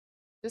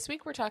This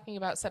week we're talking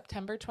about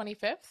September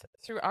 25th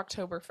through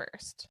October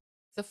 1st,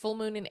 the full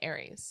moon in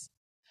Aries.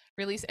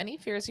 Release any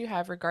fears you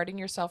have regarding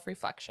your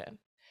self-reflection.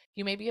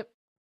 You may be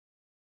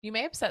you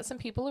may upset some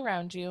people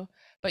around you,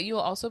 but you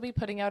will also be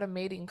putting out a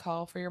mating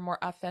call for your more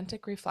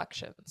authentic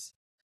reflections.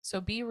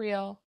 So be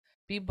real,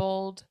 be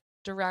bold,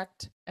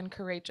 direct, and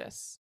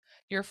courageous.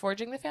 You're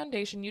forging the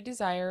foundation you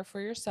desire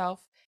for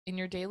yourself in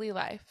your daily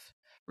life,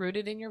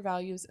 rooted in your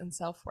values and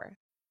self-worth.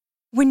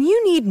 When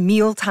you need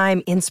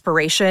mealtime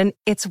inspiration,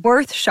 it's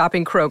worth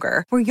shopping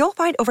Kroger, where you'll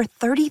find over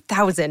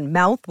 30,000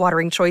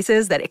 mouth-watering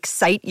choices that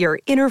excite your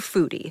inner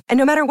foodie. And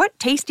no matter what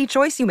tasty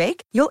choice you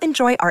make, you'll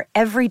enjoy our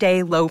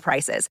everyday low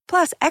prices,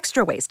 plus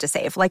extra ways to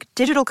save, like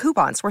digital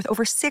coupons worth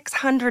over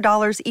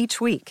 $600 each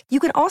week. You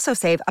can also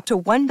save up to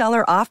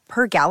 $1 off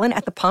per gallon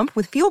at the pump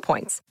with fuel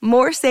points.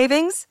 More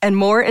savings and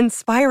more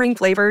inspiring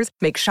flavors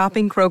make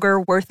shopping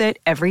Kroger worth it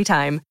every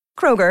time.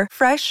 Kroger,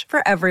 fresh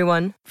for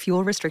everyone.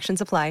 Fuel restrictions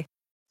apply.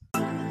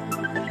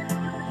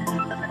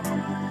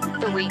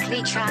 The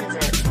weekly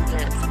transit.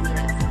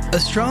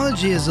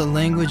 Astrology is a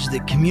language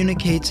that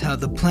communicates how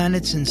the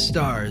planets and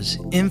stars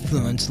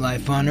influence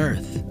life on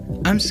Earth.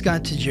 I'm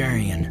Scott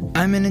Tajarian.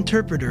 I'm an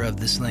interpreter of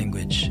this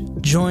language.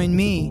 Join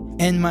me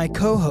and my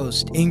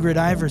co-host Ingrid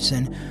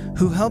Iverson,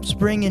 who helps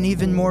bring an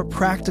even more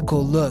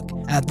practical look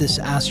at this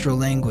astral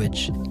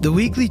language. The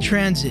weekly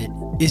transit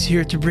is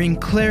here to bring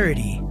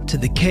clarity to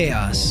the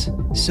chaos,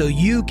 so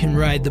you can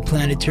ride the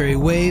planetary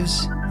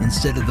waves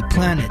instead of the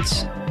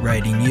planets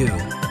riding you.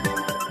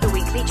 The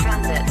weekly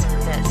transit.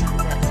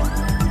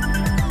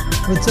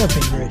 What's up,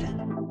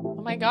 Ingrid?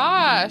 Oh my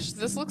gosh,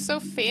 this looks so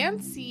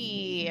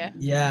fancy.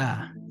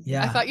 Yeah.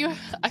 I thought you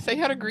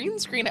had a green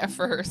screen at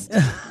first.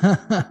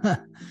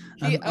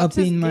 I'm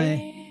upping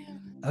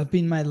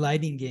my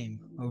lighting game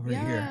over here.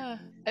 Yeah,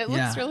 it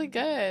looks really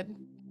good.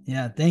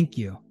 Yeah, thank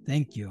you.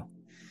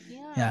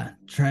 Yeah,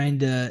 trying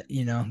to,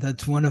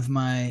 that's one of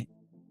my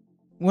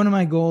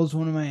goals,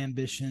 one of my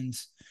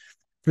ambitions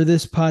for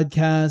this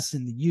podcast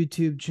and the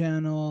YouTube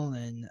channel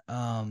and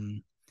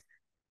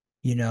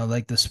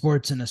like the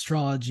sports and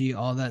astrology,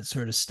 all that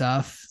sort of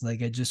stuff.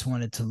 Like I just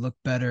wanted to look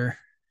better.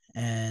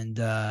 And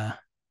I'll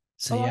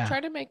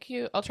try to make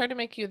you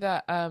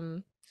that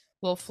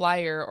little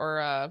flyer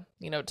or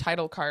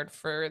title card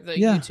for the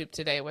YouTube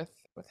today with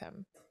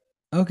him.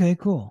 Okay,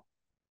 cool.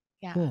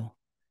 Yeah. Cool.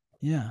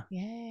 Yeah.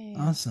 Yay.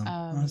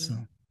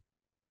 Awesome.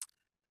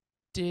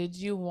 Did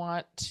you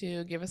want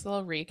to give us a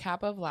little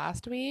recap of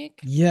last week?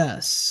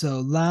 Yes. So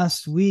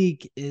last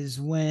week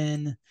is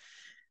when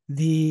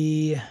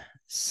the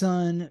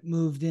sun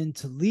moved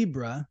into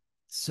Libra.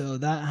 So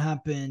that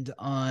happened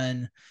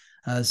on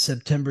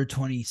September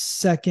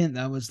 22nd.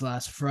 That was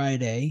last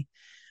Friday.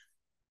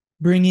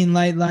 Bringing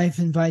light, life,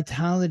 and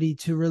vitality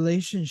to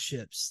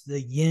relationships,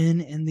 the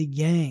yin and the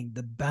yang,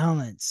 the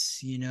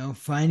balance,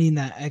 finding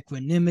that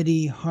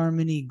equanimity,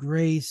 harmony,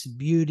 grace,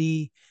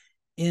 beauty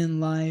in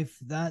life.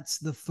 That's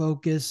the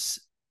focus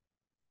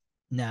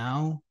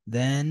now,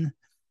 then,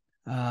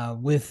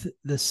 with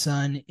the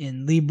sun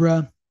in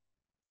Libra.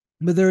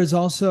 But there is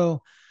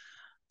also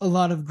a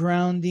lot of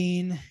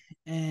grounding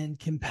and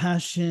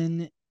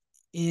compassion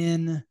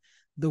in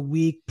the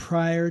week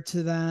prior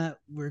to that.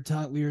 We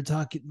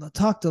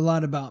talked a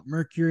lot about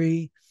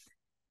Mercury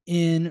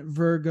in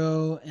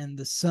Virgo and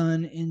the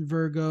sun in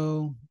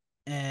Virgo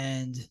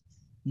and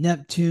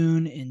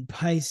Neptune in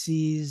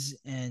Pisces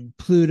and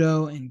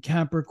Pluto in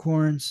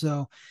Capricorn.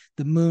 So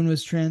the moon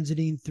was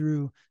transiting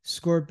through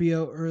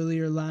Scorpio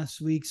earlier last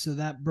week. So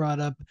that brought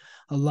up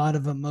a lot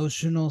of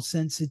emotional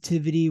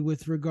sensitivity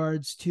with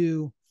regards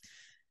to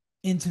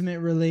intimate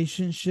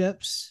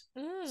relationships.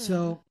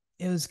 So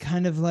it was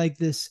kind of like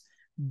this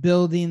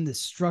building,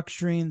 this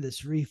structuring,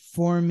 this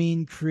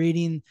reforming,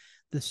 creating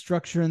the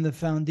structure and the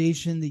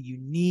foundation that you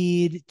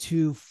need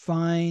to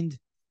find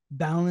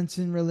balance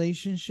in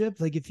relationship.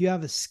 Like if you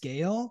have a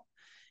scale,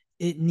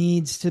 it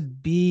needs to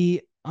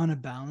be on a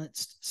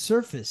balanced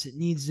surface. It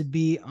needs to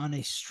be on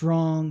a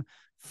strong,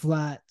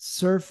 flat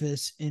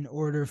surface in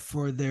order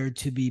for there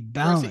to be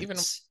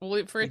balance.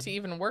 For it to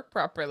even work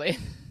properly.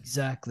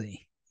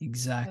 Exactly.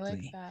 I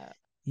like that.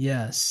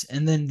 Yes.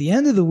 And then the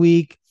end of the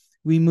week,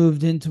 we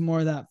moved into more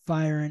of that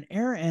fire and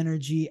air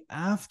energy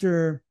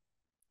after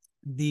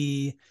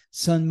the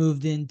sun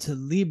moved into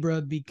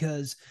Libra,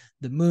 because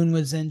the moon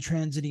was then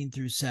transiting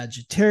through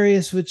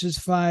Sagittarius, which is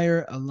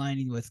fire,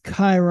 aligning with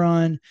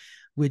Chiron,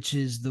 which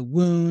is the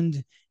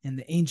wound and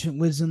the ancient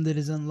wisdom that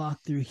is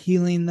unlocked through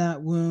healing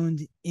that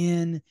wound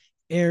in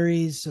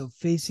Aries. So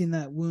facing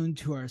that wound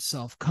to our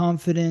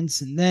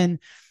self-confidence. And then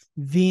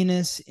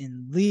Venus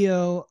in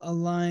Leo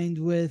aligned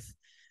with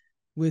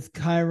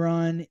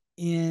Chiron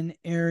in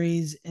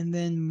Aries, and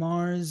then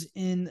Mars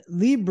in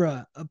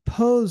Libra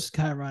opposed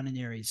Chiron in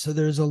Aries. So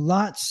there's a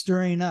lot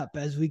stirring up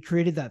as we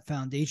created that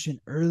foundation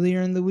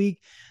earlier in the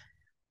week.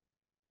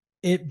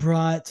 It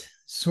brought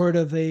sort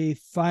of a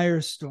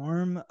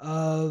firestorm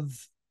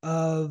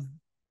of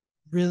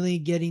really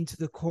getting to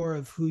the core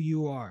of who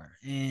you are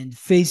and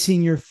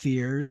facing your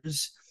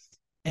fears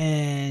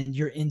and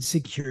your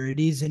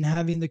insecurities and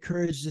having the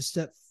courage to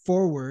step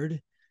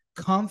forward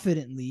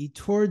confidently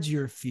towards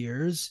your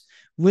fears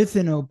with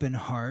an open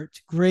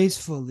heart,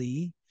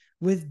 gracefully,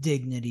 with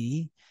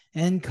dignity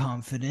and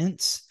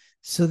confidence,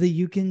 so that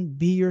you can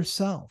be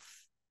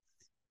yourself.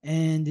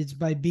 And it's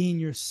by being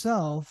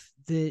yourself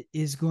that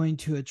is going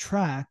to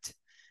attract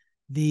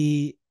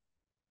the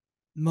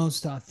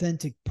most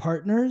authentic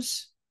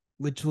partners,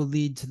 which will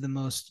lead to the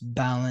most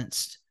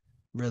balanced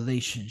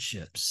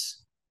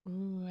relationships.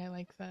 Ooh, I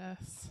like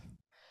this.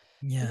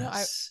 You know,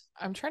 Yes.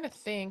 I'm trying to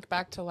think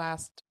back to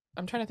last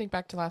I'm trying to think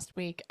back to last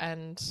week,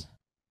 and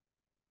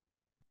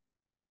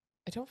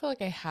I don't feel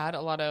like I had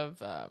a lot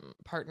of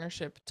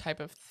partnership type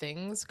of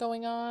things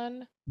going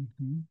on,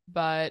 Mm-hmm.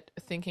 but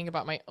thinking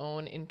about my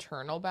own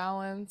internal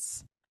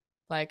balance,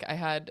 like I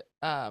had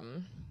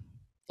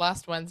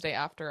last Wednesday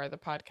after the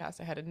podcast,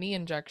 I had a knee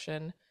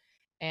injection.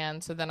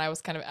 And so then I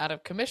was kind of out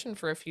of commission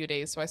for a few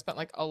days. So I spent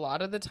like a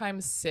lot of the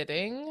time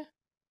sitting,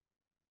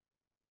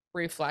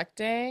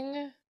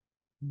 reflecting.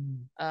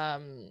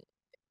 Um,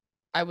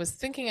 I was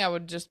thinking I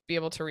would just be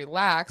able to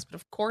relax, but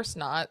of course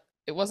not.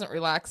 It wasn't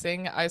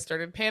relaxing. I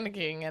started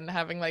panicking and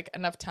having like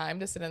enough time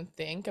to sit and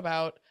think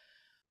about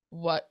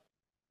what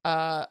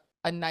uh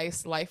a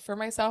nice life for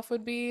myself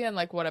would be and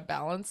like what a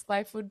balanced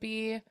life would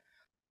be.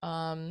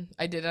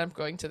 I did end up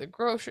going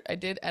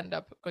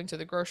to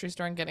the grocery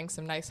store and getting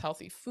some nice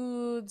healthy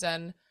foods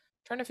and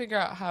trying to figure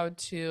out how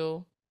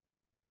to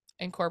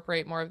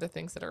incorporate more of the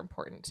things that are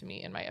important to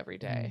me in my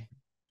everyday.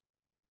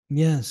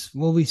 Yes.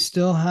 Well, we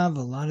still have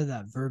a lot of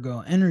that Virgo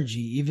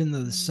energy, even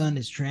though the sun Mm.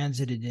 is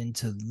transited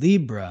into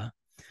Libra.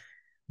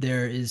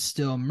 There is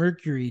still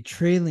Mercury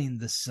trailing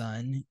the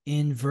sun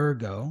in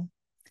Virgo.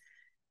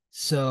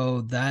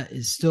 So that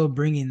is still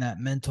bringing that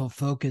mental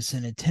focus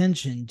and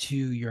attention to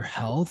your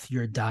health,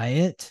 your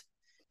diet,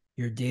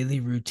 your daily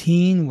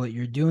routine, what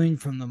you're doing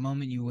from the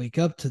moment you wake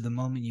up to the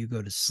moment you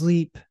go to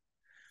sleep.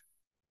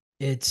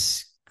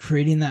 It's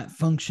creating that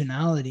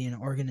functionality and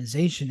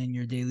organization in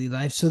your daily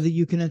life so that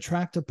you can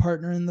attract a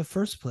partner in the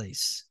first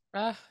place.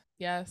 Ah,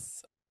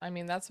 yes. I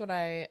mean, that's what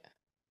I,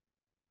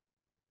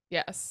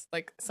 yes.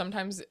 Like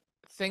sometimes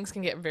things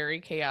can get very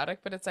chaotic,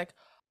 but it's like,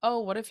 oh,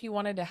 what if you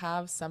wanted to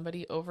have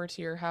somebody over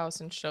to your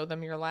house and show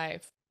them your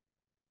life?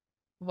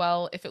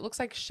 Well, if it looks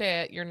like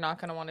shit, you're not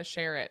going to want to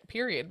share it,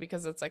 period,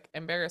 because it's like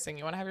embarrassing.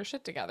 You want to have your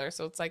shit together.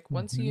 So it's like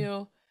once Mm-hmm.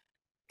 you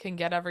can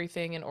get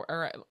everything in,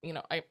 or you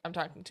know, I'm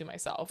talking to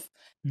myself.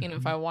 You know,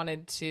 if Mm-hmm. I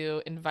wanted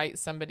to invite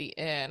somebody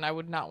in, I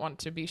would not want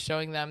to be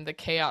showing them the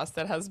chaos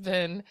that has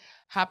been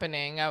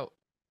happening. I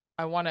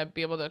want to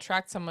be able to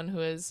attract someone who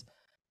is,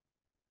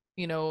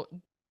 you know,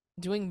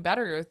 doing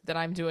better than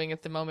I'm doing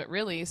at the moment,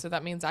 really. So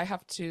that means I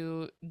have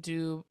to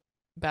do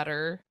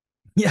better.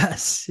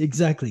 Yes,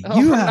 exactly.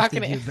 Oh, You I'm have not to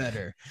gonna. do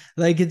better.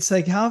 Like, it's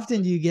like, how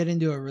often do you get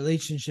into a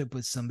relationship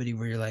with somebody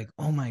where you're like,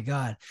 oh my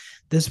God,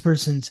 this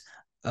person's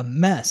a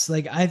mess?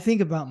 Like, I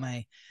think about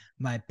my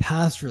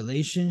past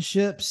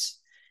relationships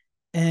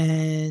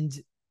and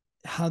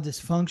how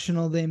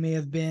dysfunctional they may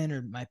have been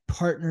or my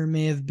partner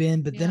may have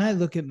been. But then I Yeah,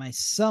 look at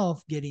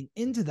myself getting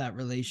into that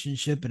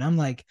relationship and I'm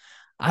like,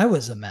 I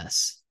was a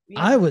mess.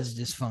 I yeah, was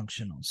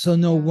dysfunctional. So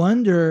no yeah,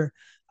 wonder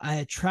I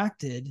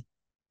attracted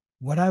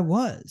what I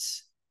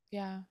was.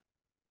 yeah.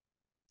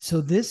 So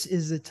this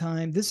is the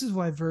time, this is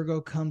why Virgo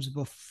comes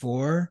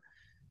before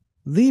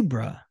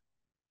Libra,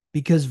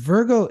 because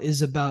Virgo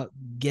is about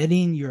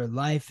getting your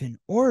life in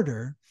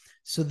order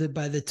so that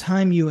by the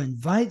time you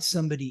invite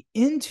somebody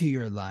into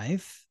your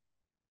life,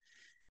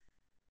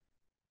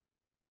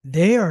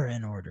 they are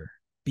in order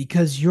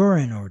because you're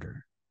in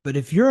order. But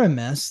if you're a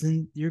mess,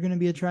 then you're going to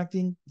be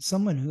attracting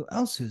someone who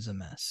else who's a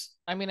mess.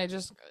 I mean, I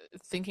just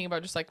thinking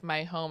about just like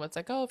my home. It's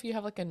like, oh, if you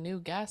have like a new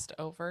guest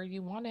over,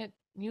 you want it.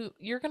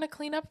 You're gonna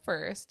clean up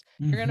first.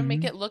 You're gonna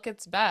make Mm-hmm. it look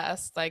its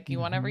best. Like you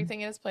want Mm-hmm.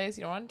 everything in its place.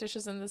 You don't want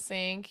dishes in the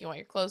sink. You want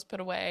your clothes put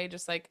away.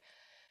 Just like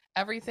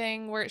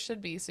everything where it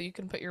should be, so you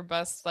can put your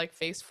best like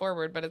face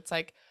forward. But it's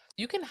like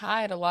you can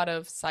hide a lot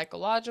of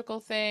psychological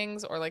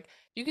things, or like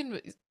you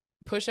can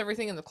push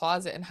everything in the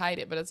closet and hide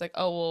it. But it's like,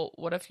 oh well,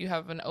 what if you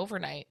have an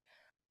overnight?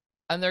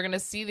 And they're gonna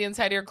see the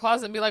inside of your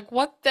closet and be like,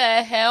 "What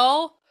the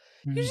hell?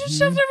 You just Mm-hmm.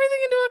 shoved everything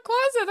into a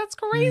closet. That's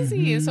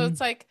crazy." So Mm-hmm.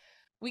 it's like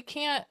we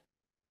can't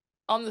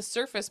on the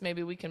surface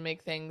maybe we can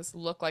make things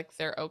look like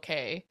they're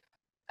okay.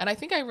 And I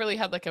think I really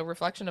had like a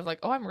reflection of like,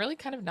 "Oh, I'm really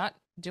kind of not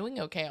doing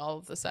okay all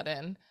of a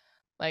sudden."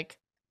 Like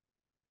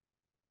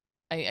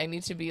I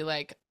need to be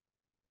like,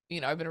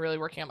 I've been really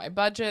working on my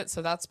budget,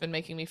 so that's been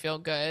making me feel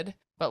good.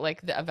 But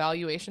like the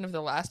evaluation of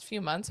the last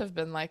few months have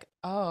been like,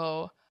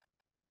 "Oh,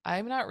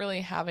 I'm not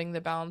really having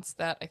the balance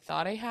that I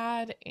thought I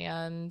had,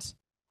 and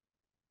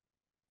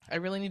I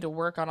really need to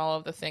work on all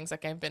of the things.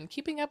 Like I've been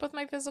keeping up with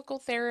my physical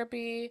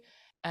therapy,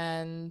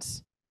 and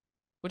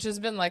which has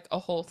been like a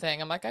whole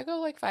thing. I'm like, I go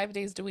like 5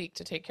 days a week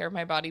to take care of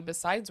my body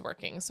besides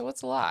working. So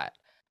it's a lot.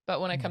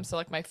 But when it comes to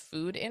like my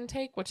food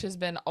intake, which has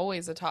been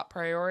always a top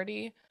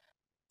priority,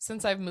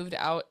 since I've moved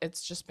out,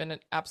 it's just been an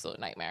absolute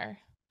nightmare.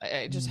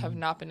 I just have Mm-hmm.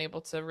 not been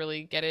able to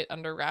really get it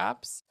under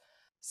wraps.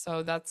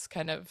 So that's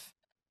kind of,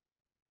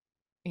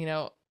 you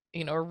know,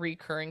 a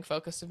recurring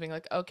focus of being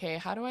like, okay,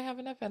 how do I have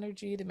enough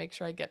energy to make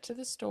sure I get to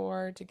the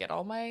store to get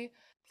all my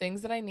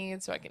things that I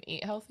need so I can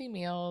eat healthy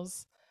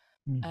meals?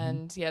 Mm-hmm.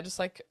 And yeah, just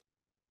like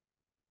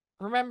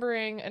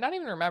remembering, and not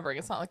even remembering,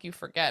 it's not like you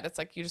forget, it's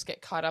like you just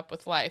get caught up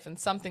with life and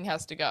something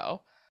has to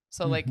go.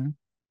 So like Mm-hmm.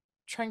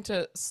 trying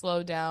to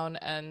slow down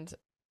and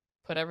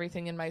put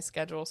everything in my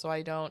schedule so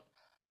I don't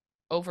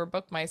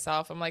overbook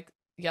myself. I'm like,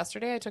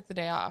 yesterday I took the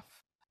day off.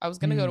 I was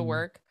going to go to Mm-hmm.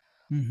 work.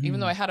 Even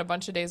though Mm-hmm. I had a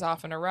bunch of days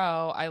off in a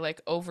row, I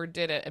like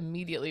overdid it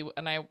immediately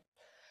and I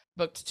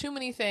booked too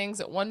many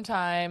things at one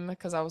time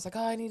because I was like,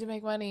 oh, I need to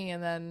make money.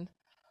 And then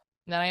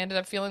I ended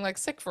up feeling like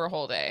sick for a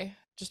whole day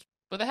just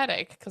with a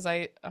headache because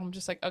I'm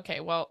just like,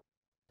 okay, well,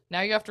 now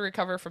you have to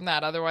recover from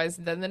that. Otherwise,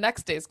 then the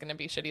next day is going to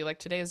be shitty. Like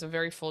today is a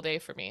very full day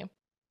for me.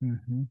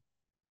 Mm-hmm.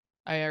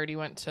 I already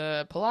went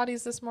to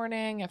Pilates this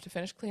morning. I have to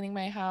finish cleaning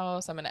my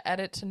house. I'm going to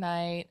edit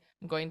tonight.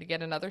 I'm going to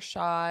get another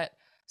shot.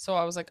 So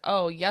I was like,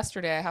 oh,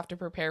 yesterday I have to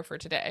prepare for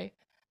today.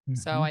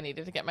 So Mm-hmm. I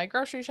needed to get my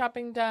grocery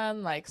shopping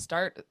done, like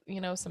start,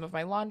 some of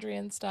my laundry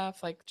and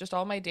stuff, like just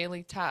all my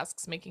daily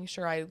tasks, making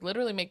sure I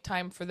literally make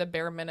time for the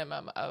bare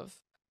minimum of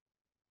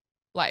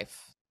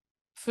life,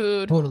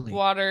 food, Totally.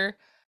 water,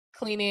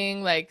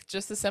 cleaning, like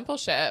just the simple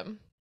shit.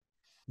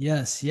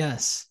 Yes,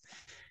 yes.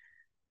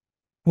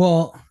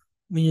 Well,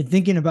 when you're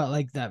thinking about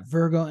like that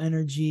Virgo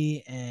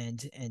energy,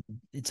 and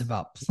it's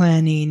about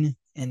planning,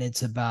 and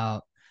it's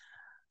about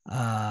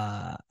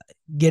uh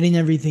getting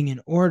everything in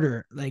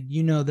order, like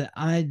that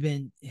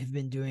have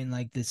been doing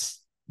like this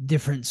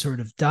different sort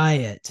of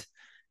diet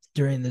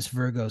during this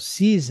Virgo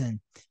season,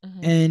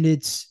 Mm-hmm. and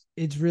it's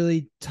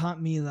really taught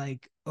me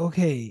like,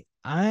 okay,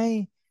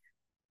 I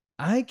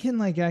can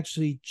like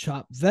actually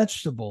chop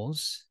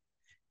vegetables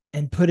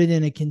and put it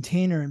in a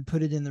container and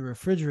put it in the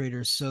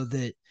refrigerator, so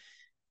that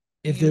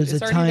if there's a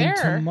It's already time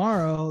there.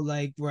 tomorrow,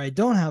 like where I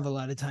don't have a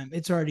lot of time,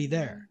 it's already Mm-hmm.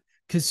 there.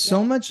 Because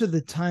so Yeah. much of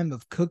the time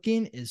of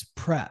cooking is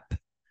prep.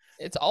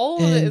 It's all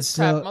of it And is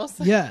prep so,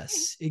 mostly.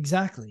 yes,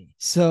 exactly. Or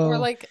So,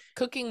 like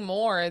cooking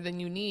more than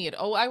you need.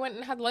 Oh, I went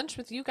and had lunch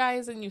with you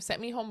guys and you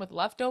sent me home with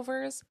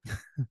leftovers.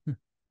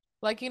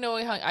 Like,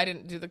 I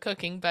didn't do the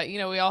cooking, but we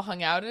all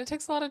hung out and it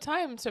takes a lot of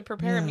time to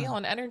prepare a yeah. meal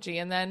and energy.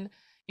 And then,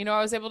 I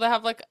was able to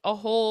have like a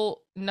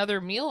whole another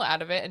meal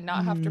out of it and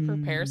not have to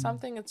prepare Mm,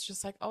 something. It's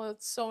just like, oh,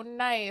 it's so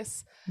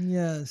nice.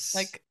 yes.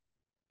 Like,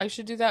 I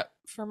should do that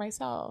for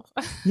myself.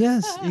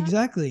 Yes,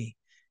 exactly.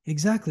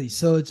 Exactly.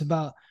 So it's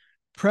about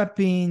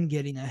prepping,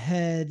 getting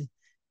ahead.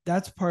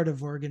 That's part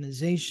of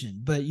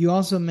organization. But you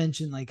also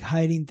mentioned like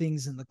hiding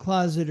things in the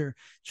closet, or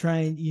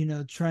trying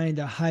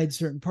to hide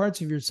certain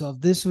parts of yourself.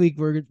 This week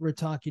we're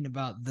talking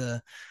about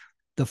the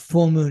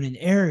full moon in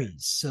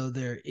Aries. So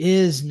there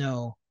is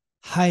no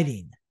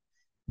hiding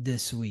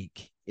this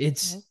week.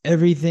 It's Nope.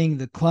 everything.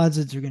 The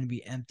closets are going to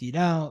be emptied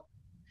out,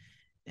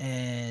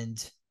 and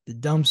the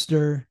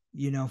dumpster,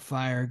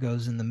 fire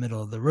goes in the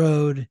middle of the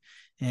road,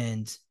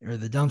 or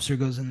the dumpster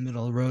goes in the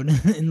middle of the road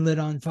and lit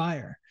on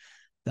fire.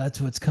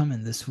 That's what's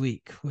coming this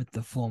week with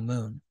the full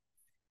moon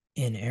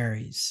in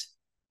Aries.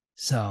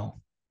 So,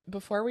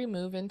 Before we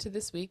move into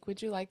this week,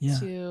 would you like yeah,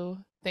 to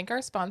thank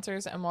our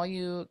sponsors? And while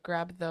you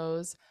grab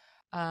those,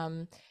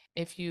 um,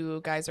 if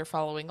you guys are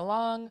following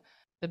along,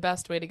 the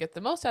best way to get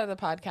the most out of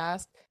the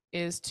podcast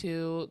is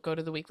to go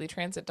to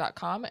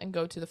theweeklytransit.com and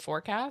go to the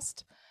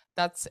forecast.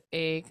 That's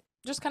a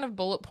just kind of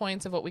bullet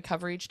points of what we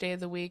cover each day of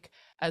the week,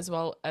 as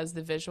well as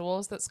the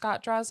visuals that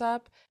Scott draws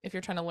up. If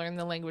you're trying to learn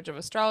the language of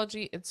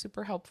astrology, it's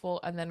super helpful.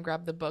 And then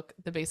grab the book,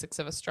 The Basics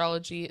of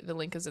Astrology. The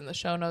link is in the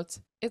show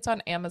notes. It's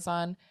on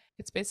Amazon.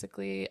 It's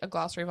basically a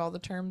glossary of all the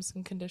terms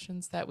and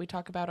conditions that we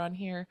talk about on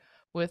here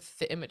with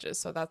the images.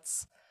 So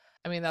that's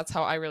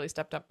how I really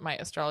stepped up my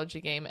astrology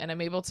game. And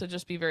I'm able to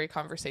just be very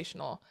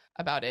conversational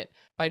about it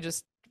by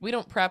we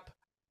don't prep.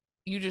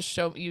 You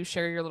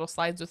share your little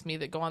slides with me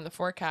that go on the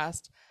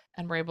forecast,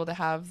 and we're able to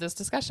have this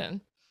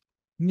discussion.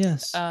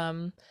 yes,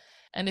 Um,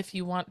 and if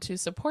you want to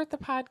support the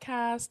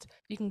podcast,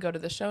 you can go to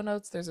the show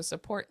notes. There's a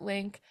support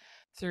link.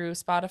 Through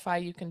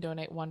Spotify, you can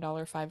donate $1,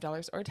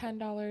 $5, or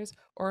 $10.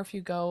 Or if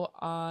you go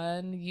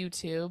on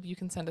YouTube, you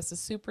can send us a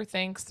super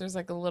thanks. There's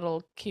like a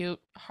little cute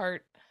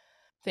heart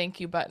thank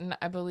you button,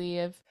 I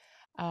believe.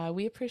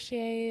 We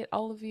appreciate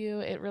all of you.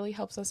 It really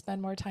helps us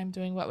spend more time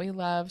doing what we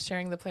love,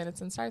 sharing the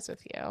planets and stars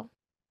with you.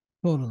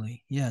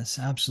 totally. Yes,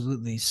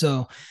 absolutely.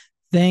 So,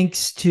 thank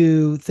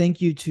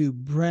you to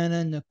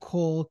Brenna,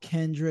 Nicole,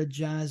 Kendra,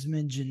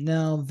 Jasmine,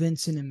 Janelle,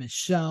 Vincent, and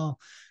Michelle,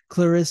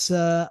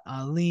 Clarissa,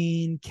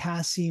 Aline,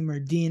 Cassie,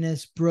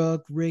 Martinez,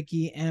 Brooke,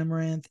 Ricky,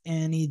 Amaranth,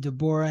 Annie,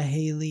 Deborah,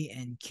 Haley,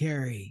 and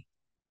Carrie.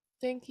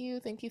 Thank you.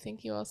 Thank you.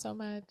 Thank you all so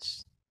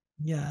much.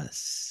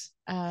 Yes.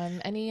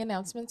 Any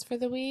announcements for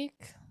the week?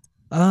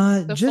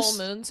 The full Just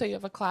moon, so you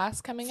have a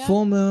class coming up?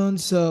 full moon.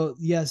 So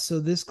yes, so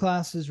this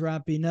class is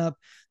wrapping up.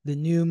 The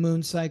new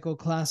moon cycle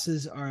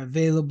classes are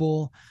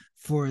available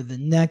for the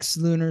next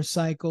lunar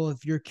cycle.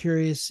 If you're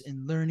curious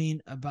in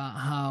learning about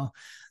how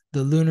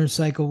the lunar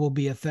cycle will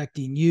be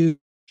affecting you,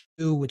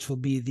 which will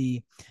be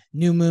the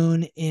new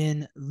moon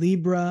in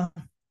Libra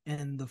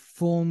and the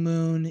full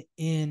moon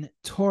in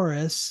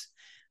Taurus,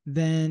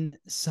 then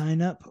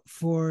sign up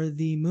for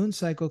the moon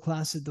cycle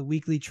class at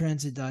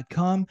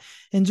theweeklytransit.com.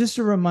 And just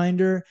a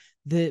reminder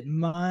that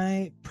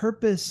my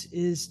purpose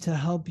is to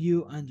help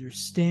you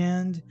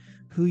understand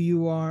who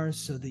you are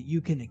so that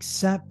you can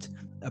accept,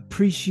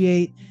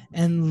 appreciate,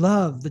 and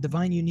love the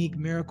divine, unique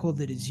miracle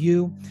that is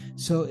you.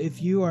 So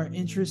if you are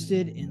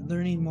interested in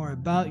learning more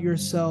about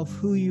yourself,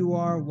 who you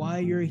are, why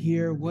you're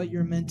here, what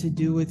you're meant to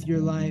do with your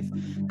life,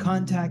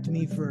 contact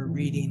me for a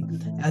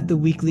reading at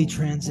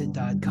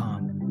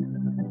theweeklytransit.com.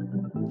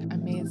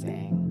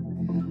 Amazing.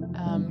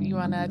 You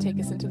want to take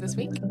us into this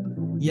week?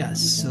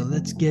 Yes, so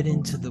let's get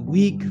into the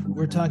week.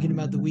 We're talking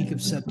about the week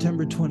of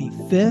September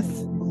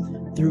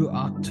 25th through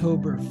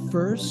October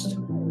 1st.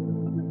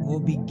 We'll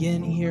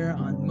begin here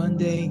on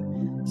Monday,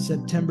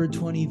 September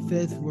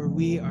 25th, where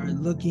we are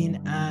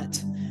looking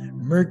at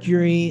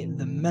Mercury,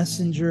 the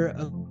messenger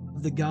of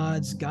the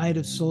gods, guide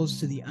of souls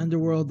to the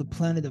underworld, the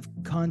planet of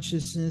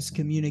consciousness,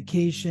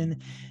 communication,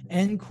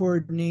 and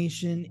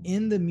coordination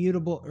in the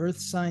mutable earth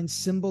sign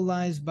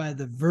symbolized by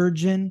the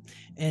Virgin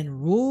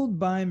and ruled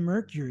by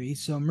Mercury.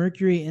 So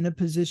Mercury in a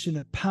position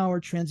of power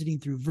transiting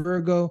through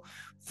Virgo,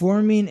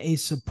 forming a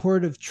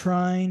supportive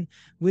trine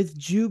with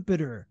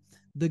Jupiter,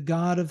 the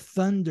god of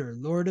thunder,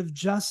 lord of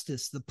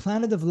justice, the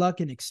planet of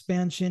luck and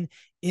expansion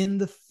in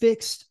the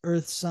fixed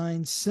earth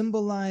sign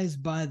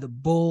symbolized by the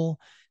bull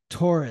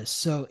Taurus.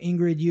 So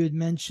Ingrid, you had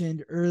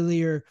mentioned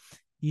earlier,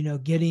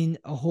 getting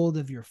a hold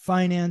of your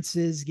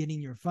finances, getting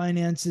your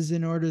finances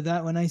in order.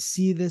 That when I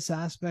see this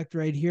aspect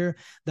right here,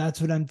 that's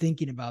what I'm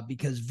thinking about,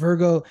 because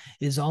Virgo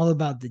is all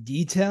about the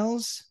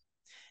details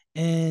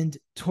and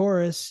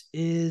Taurus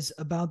is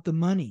about the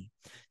money.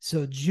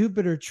 So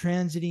Jupiter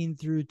transiting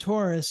through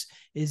Taurus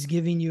is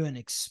giving you an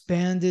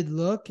expanded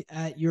look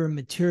at your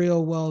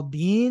material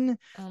well-being,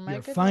 Oh my your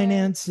goodness.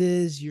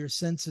 finances, your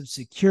sense of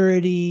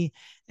security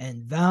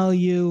and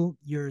value,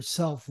 your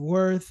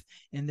self-worth.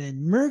 And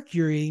then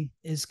Mercury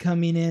is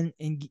coming in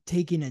and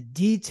taking a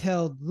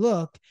detailed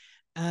look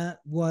at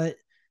what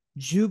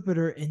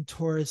Jupiter in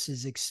Taurus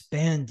is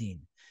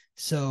expanding.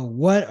 So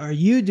what are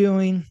you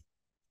doing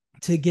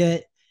to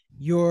get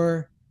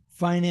your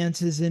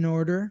finances in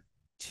order,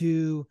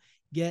 to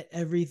get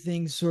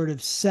everything sort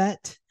of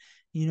set?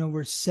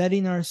 We're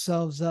setting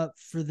ourselves up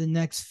for the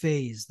next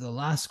phase, the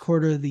last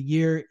quarter of the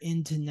year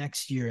into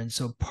next year. And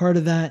so part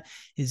of that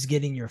is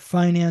getting your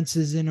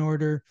finances in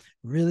order,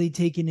 really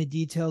taking a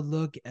detailed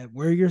look at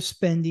where you're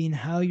spending,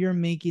 how you're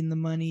making the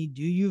money.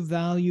 Do you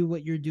value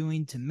what you're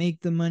doing to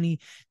make the money?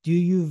 Do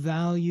you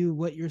value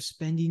what you're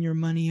spending your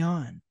money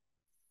on?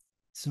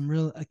 Some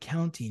real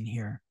accounting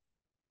here.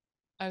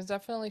 I was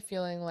definitely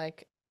feeling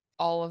like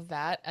all of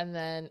that. And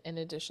then in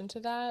addition to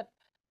that,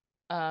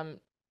 um,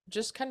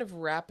 just kind of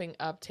wrapping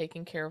up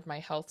taking care of my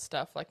health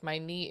stuff. Like my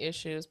knee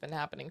issue has been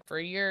happening for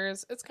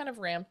years. It's kind of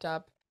ramped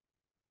up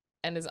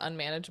and is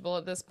unmanageable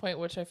at this point,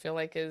 which I feel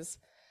like is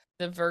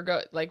the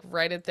Virgo, like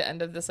right at the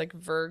end of this like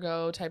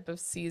Virgo type of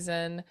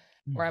season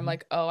where I'm Mm-hmm.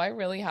 like, oh, I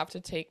really have to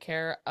take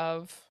care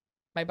of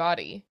my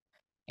body.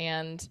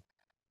 And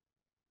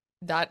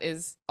that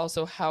is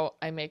also how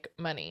I make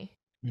money.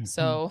 Mm-hmm.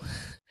 So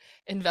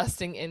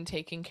investing in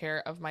taking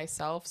care of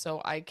myself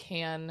so I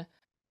can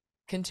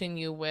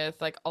continue with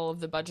like all of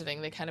the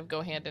budgeting, they kind of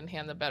go hand in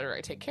hand. The better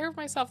I take care of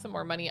myself, the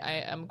more money I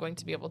am going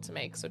to be able to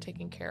make. So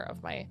taking care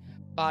of my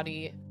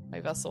body, my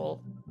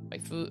vessel, my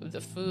food,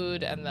 the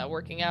food and the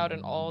working out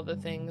and all the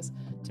things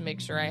to make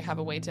sure I have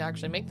a way to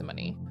actually make the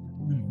money.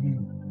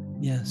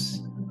 Mm-hmm.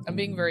 Yes. I'm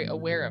being very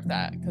aware of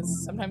that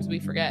because sometimes we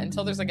forget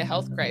until there's like a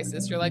health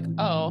crisis. You're like,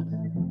 oh,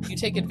 you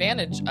take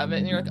advantage of it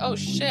and you're like, oh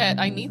shit,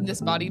 I need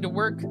this body to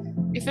work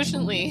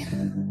efficiently.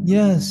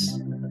 Yes.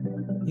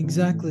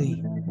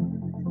 Exactly.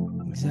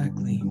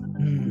 Exactly.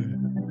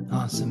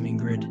 Awesome,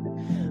 Ingrid.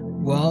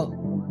 Well,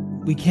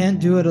 we can't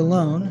do it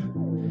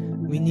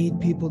alone. We need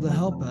people to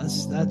help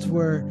us. That's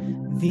where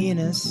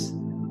Venus,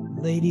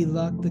 Lady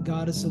Luck, the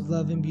goddess of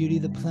love and beauty,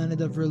 the planet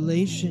of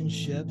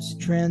relationships,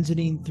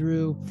 transiting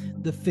through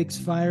the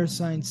fixed fire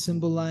sign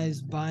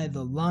symbolized by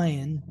the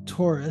lion,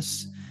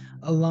 Taurus,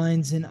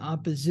 aligns in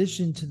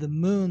opposition to the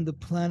moon, the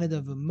planet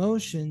of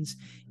emotions,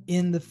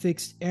 in the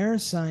fixed air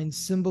sign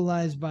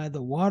symbolized by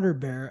the water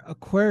bear,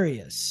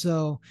 Aquarius.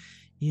 So,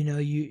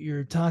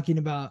 you're talking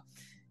about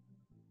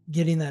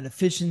getting that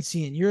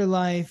efficiency in your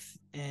life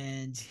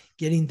and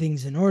getting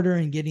things in order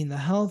and getting the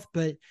health,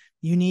 but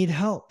you need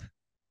help.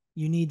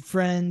 You need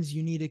friends,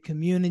 you need a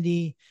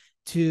community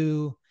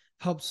to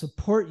help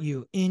support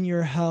you in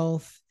your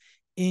health,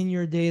 in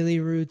your daily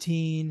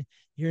routine.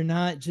 You're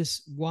not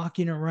just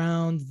walking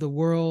around the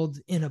world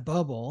in a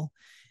bubble.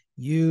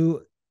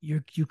 You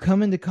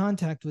come into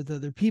contact with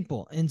other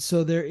people. And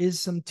so there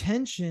is some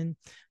tension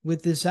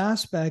with this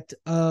aspect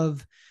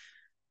of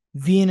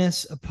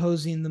Venus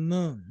opposing the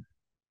moon.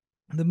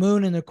 The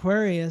moon in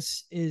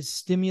Aquarius is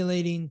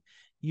stimulating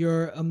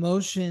your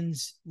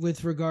emotions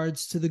with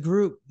regards to the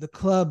group, the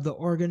club, the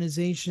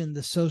organization,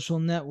 the social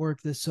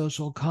network, the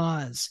social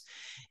cause.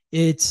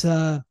 It's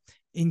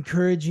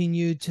encouraging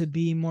you to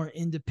be more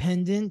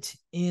independent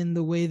in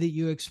the way that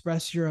you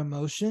express your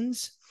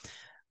emotions.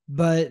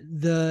 but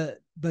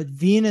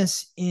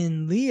Venus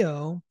in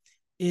Leo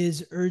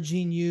is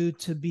urging you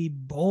to be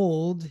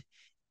bold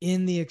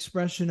in the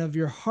expression of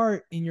your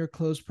heart in your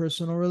close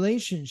personal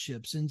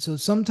relationships. And so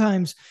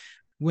sometimes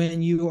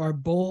when you are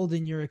bold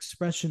in your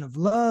expression of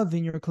love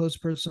in your close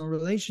personal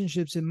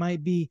relationships, it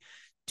might be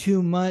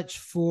too much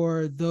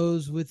for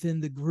those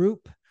within the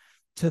group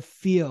to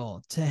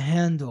feel, to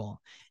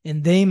handle.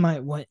 And they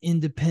might want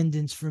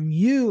independence from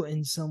you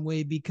in some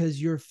way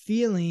because your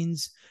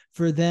feelings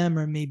for them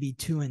are maybe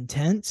too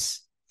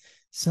intense.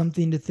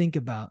 Something to think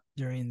about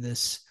during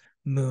this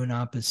moon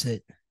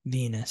opposite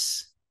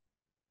Venus.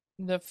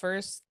 The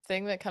first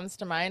thing that comes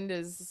to mind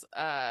is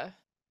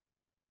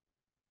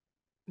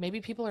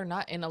maybe people are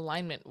not in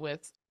alignment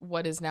with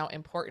what is now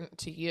important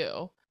to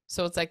you.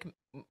 So it's like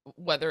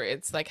whether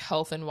it's like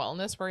health and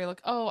wellness where you're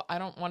like, "Oh, I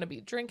don't want to be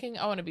drinking.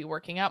 I want to be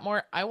working out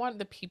more. I want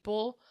the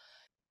people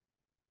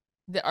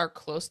that are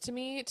close to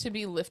me to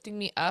be lifting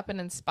me up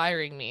and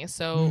inspiring me."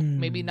 So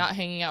maybe Mm, not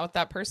hanging out with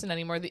that person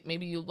anymore that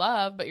maybe you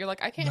love, but you're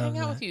like, "I can't hang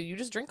love out with that. you. You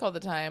just drink all the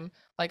time."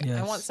 Like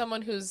I want Yes.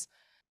 someone who's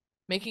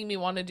making me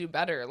want to do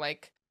better.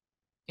 Like,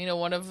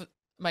 one of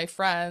my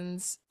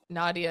friends,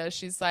 Nadia,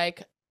 she's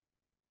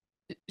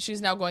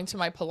now going to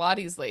my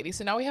Pilates lady.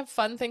 So now we have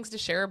fun things to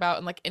share about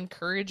and like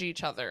encourage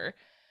each other.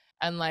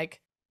 And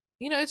like,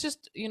 it's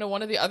just,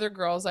 one of the other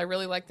girls, I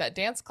really like that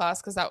dance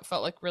class because that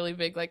felt like really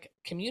big, like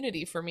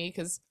community for me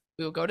because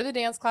we would go to the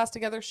dance class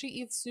together. She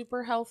eats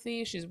super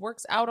healthy. She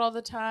works out all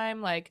the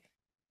time. Like,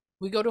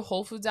 we go to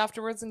Whole Foods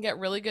afterwards and get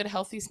really good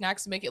healthy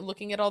snacks, make it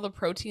looking at all the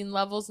protein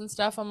levels and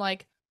stuff. I'm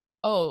like,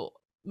 oh,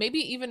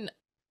 maybe even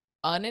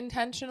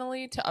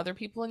unintentionally to other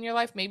people in your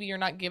life, maybe you're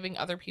not giving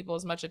other people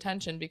as much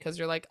attention because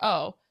you're like,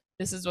 oh,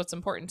 this is what's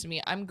important to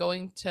me. I'm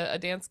going to a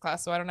dance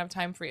class, so I don't have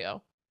time for you.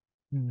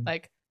 Mm,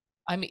 Like,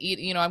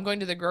 I'm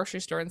going to the grocery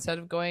store instead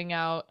of going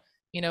out,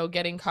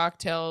 getting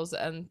cocktails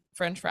and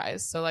French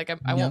fries. So like,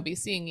 I won't yep. be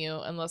seeing you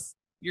unless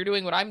you're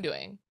doing what I'm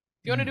doing.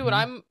 If you want to do what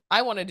Mm-hmm.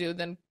 I want to do,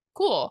 then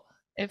cool.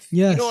 If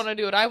you don't want Yes. to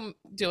do what I'm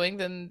doing,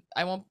 then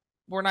I won't.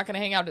 We're not going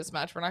to hang out as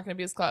much. We're not going to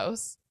be as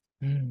close.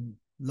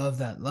 Love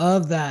that.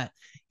 Love that.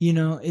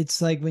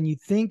 It's like when you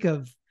think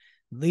of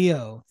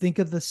Leo, think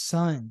of the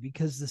sun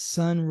because the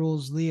sun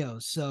rules Leo.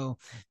 So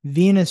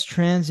Venus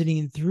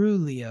transiting through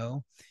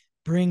Leo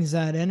brings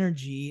that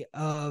energy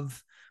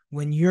of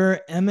when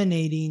you're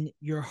emanating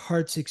your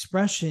heart's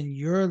expression,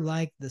 you're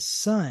like the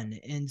sun.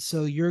 And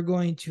so you're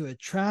going to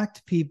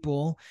attract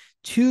people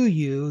to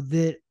you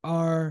that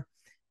are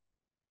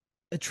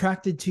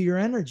attracted to your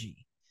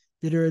energy,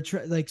 that are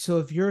like, so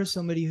if you're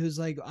somebody who's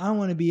like, I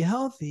want to be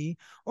healthy,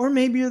 or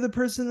maybe you're the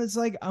person that's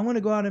like, I want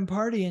to go out and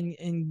party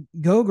and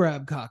go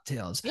grab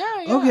cocktails. Yeah,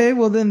 yeah. Okay,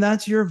 well then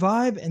that's your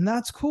vibe and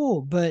that's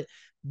cool, but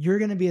you're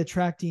going to be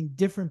attracting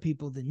different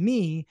people than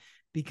me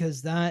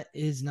because that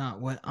is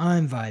not what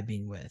I'm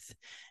vibing with.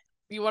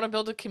 You want to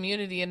build a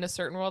community in a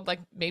certain world,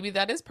 like maybe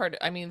that is part of,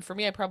 I mean, for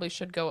me, I probably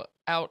should go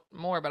out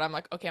more, but I'm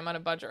like, okay, I'm on a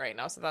budget right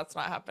now, so that's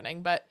not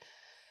happening. But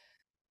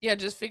yeah,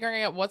 just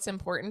figuring out what's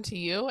important to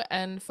you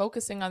and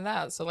focusing on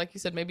that. So like you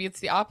said, maybe it's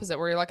the opposite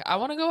where you're like, I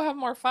want to go have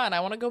more fun. I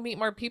want to go meet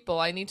more people.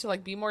 I need to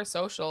like be more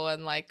social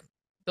and like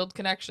build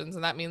connections.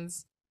 And that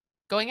means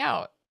going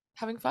out,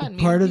 having fun,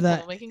 meeting Part of people,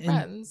 that, making and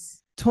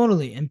friends.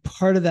 totally. And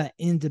part of that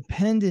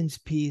independence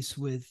piece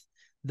with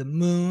the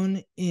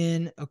moon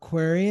in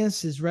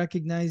Aquarius is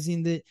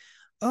recognizing that,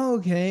 oh,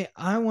 okay,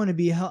 I want to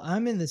be,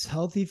 I'm in this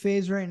healthy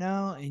phase right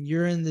now, and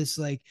you're in this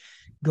like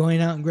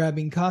going out and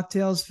grabbing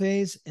cocktails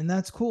phase. And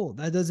that's cool.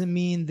 That doesn't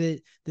mean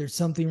that there's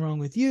something wrong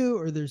with you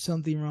or there's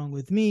something wrong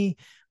with me.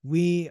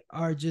 We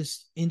are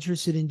just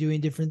interested in doing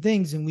different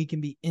things and we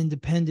can be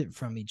independent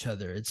from each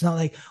other. It's not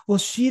like, well,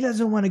 she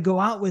doesn't want to go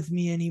out with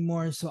me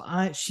anymore, so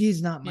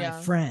she's not my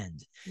Yeah.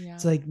 friend.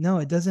 It's Yeah. like, no,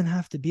 it doesn't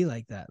have to be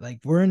like that. Like,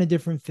 we're in a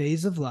different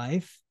phase of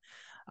life.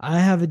 I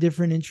have a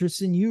different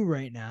interest in you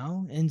right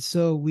now. And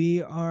so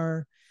we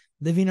are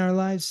living our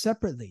lives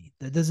separately.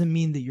 That doesn't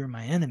mean that you're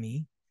my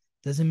enemy.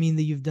 Doesn't mean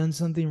that you've done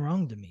something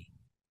wrong to me.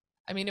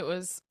 I mean, it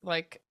was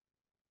like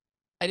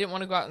I didn't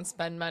want to go out and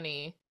spend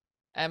money,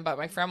 and but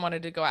my friend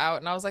wanted to go out,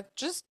 and I was like,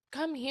 just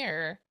come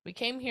here. We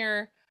came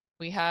here.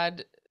 We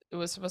had it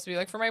was supposed to be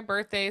like for my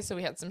birthday, so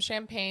we had some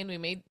champagne. We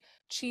made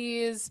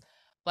cheese,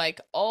 like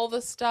all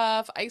the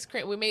stuff, ice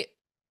cream. We made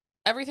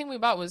everything we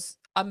bought was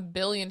a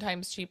billion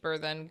times cheaper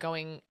than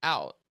going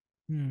out.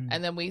 Hmm.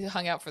 And then we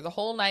hung out for the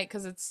whole night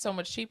because it's so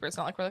much cheaper. It's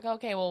not like we're like,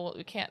 okay, well,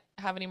 we can't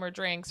have any more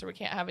drinks or we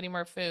can't have any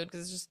more food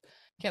because it's just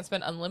can't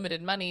spend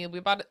unlimited money. We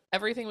bought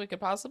everything we could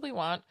possibly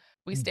want.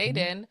 We stayed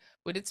Mm-hmm. in.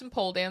 We did some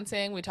pole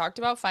dancing. We talked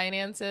about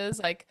finances.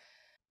 Like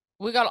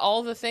we got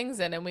all the things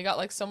in, and we got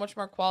like so much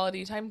more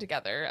quality time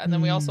together. And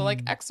then we also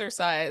like Mm.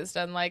 exercised,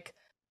 and like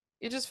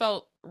it just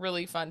felt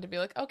really fun to be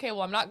like, okay,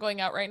 well, I'm not going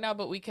out right now,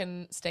 but we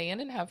can stay in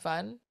and have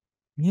fun.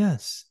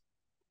 Yes.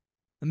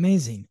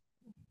 Amazing.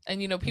 And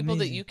people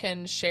that Amazing. you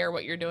can share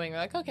what you're doing are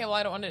like, okay, well,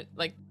 I don't want to,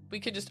 like, we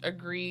could just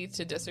agree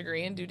to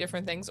disagree and do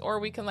different things, or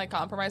we can like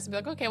compromise and be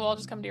like, okay, well, I'll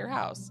just come to your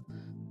house.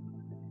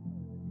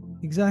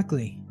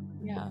 Exactly.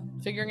 Yeah,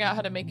 figuring out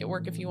how to make it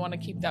work if you want to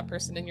keep that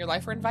person in your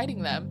life, or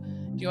inviting them.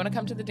 Do you want to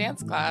come to the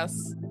dance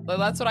class? Well,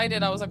 that's what I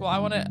did. I was like, well,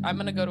 I'm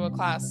going to go to a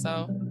class,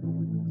 so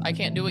I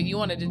can't do what you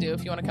wanted to do.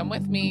 If you want to come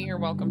with me, you're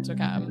welcome to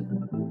come.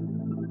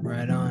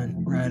 Right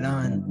on, right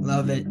on.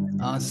 Love it.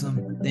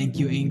 Awesome. Thank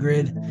you,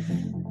 Ingrid.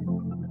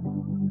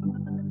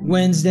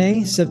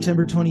 Wednesday,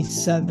 September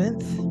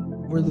 27th,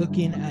 we're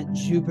looking at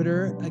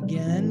Jupiter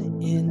again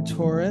in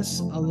Taurus,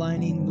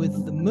 aligning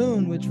with the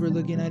moon, which we're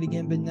looking at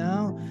again. But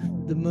now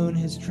the moon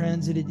has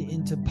transited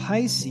into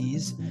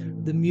Pisces,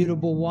 the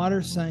mutable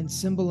water sign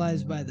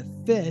symbolized by the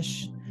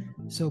fish.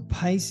 So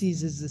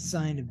Pisces is the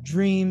sign of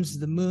dreams.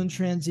 The moon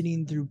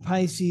transiting through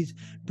Pisces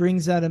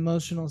brings out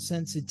emotional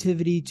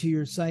sensitivity to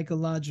your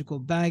psychological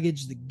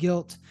baggage, the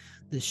guilt,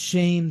 the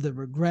shame, the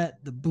regret,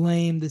 the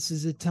blame. This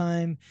is a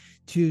time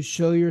to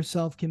show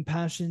yourself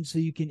compassion so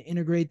you can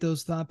integrate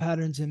those thought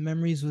patterns and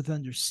memories with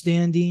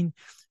understanding,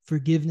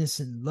 forgiveness,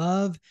 and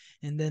love.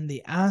 And then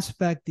the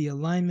aspect, the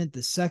alignment,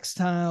 the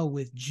sextile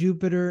with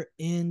Jupiter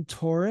in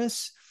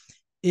Taurus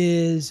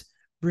is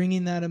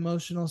bringing that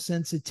emotional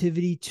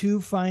sensitivity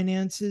to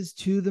finances,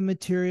 to the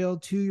material,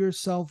 to your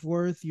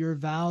self-worth, your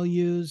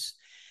values,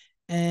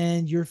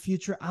 and your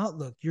future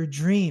outlook, your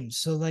dreams.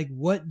 So like,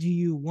 what do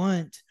you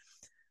want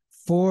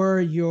for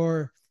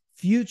your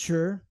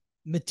future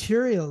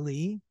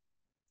materially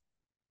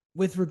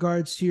with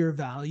regards to your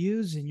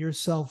values and your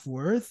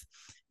self-worth?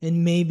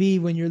 And maybe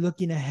when you're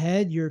looking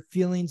ahead, you're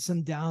feeling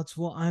some doubts.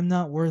 Well, I'm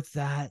not worth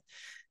that.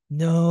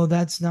 No,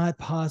 that's not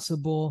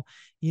possible.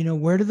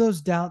 Where do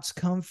those doubts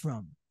come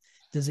from?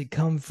 Does it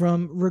come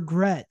from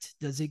regret?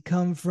 Does it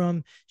come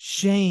from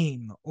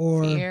shame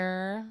or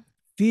Fear.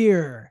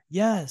 fear?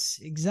 Yes,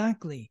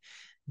 exactly.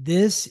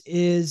 This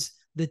is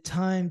the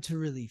time to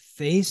really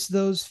face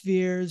those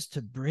fears,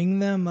 to bring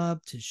them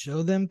up, to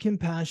show them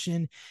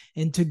compassion,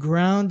 and to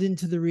ground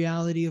into the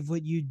reality of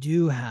what you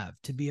do have,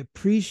 to be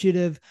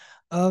appreciative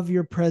of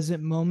your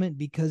present moment,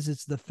 because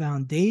it's the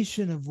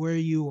foundation of where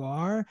you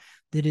are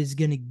that is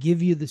going to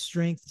give you the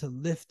strength to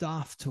lift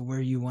off to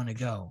where you want to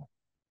go.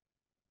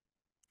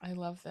 I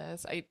love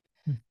this. I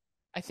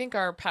think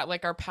our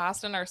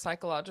past and our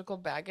psychological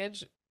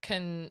baggage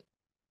can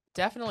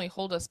definitely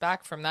hold us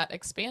back from that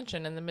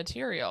expansion in the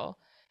material.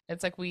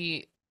 It's like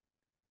we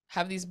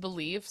have these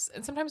beliefs,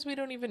 and sometimes we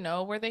don't even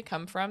know where they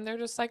come from. They're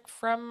just like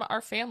from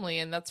our family,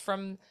 and that's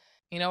from,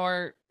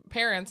 our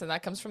parents, and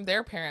that comes from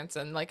their parents,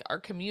 and like our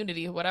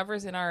community,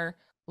 whatever's in our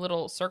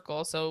little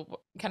circle.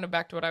 So kind of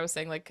back to what I was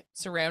saying, like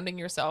surrounding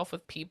yourself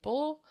with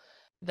people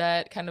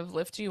that kind of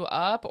lift you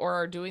up or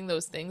are doing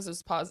those things,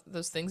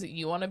 those things that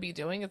you want to be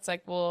doing. It's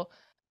like, well,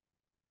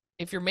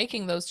 if you're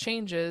making those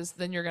changes,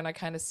 then you're going to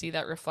kind of see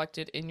that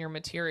reflected in your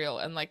material,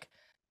 and like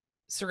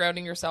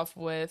surrounding yourself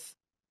with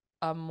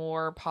a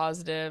more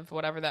positive,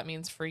 whatever that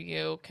means for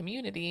you,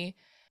 community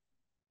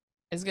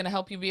is going to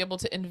help you be able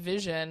to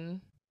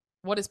envision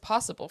what is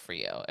possible for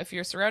you. If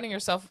you're surrounding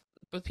yourself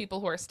with people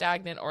who are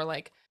stagnant or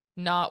like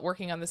not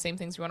working on the same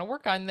things you want to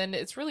work on, then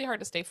it's really hard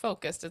to stay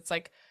focused. It's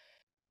like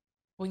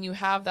when you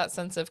have that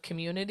sense of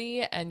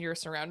community and you're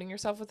surrounding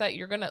yourself with that,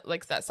 you're going to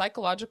like that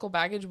psychological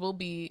baggage will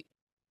be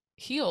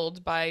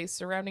healed by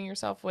surrounding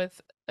yourself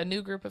with a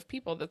new group of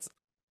people that's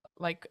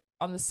like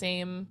on the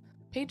same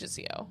page as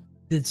you.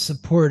 That's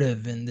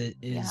supportive and that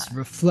is Yeah.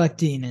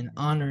 reflecting and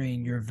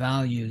honoring your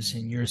values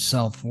and your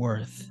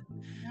self-worth.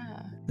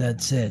 Yeah.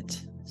 That's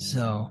it.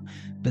 So,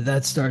 but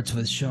that starts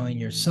with showing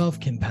yourself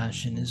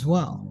compassion as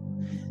well,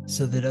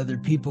 so that other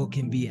people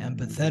can be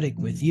empathetic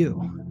with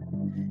you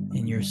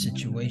in your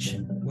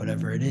situation,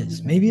 whatever it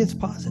is. Maybe it's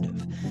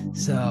positive.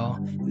 So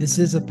this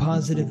is a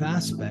positive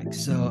aspect.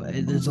 So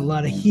there's a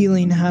lot of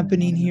healing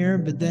happening here.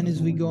 But then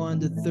as we go on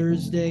to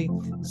Thursday,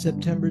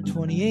 September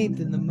 28th,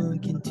 and the moon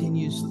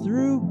continues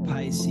through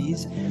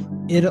Pisces,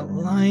 it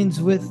aligns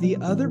with the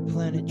other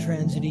planet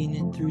transiting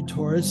in through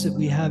Taurus that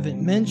we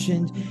haven't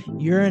mentioned,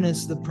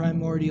 Uranus, the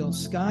primordial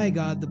sky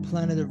god, the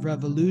planet of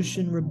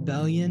revolution,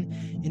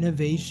 rebellion,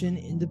 innovation,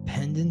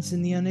 independence,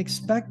 and the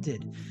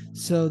unexpected.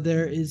 So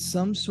there is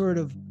some sort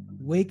of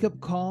wake up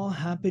call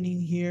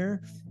happening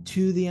here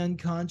to the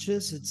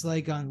unconscious. It's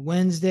like on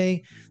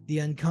Wednesday,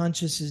 the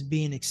unconscious is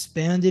being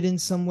expanded in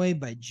some way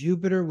by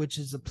Jupiter, which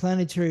is the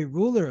planetary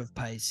ruler of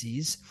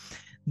Pisces.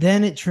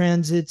 Then it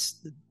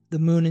transits, the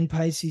moon in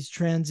Pisces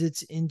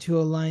transits into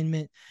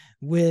alignment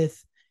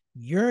with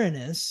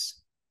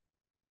Uranus,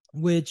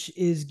 which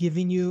is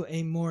giving you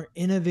a more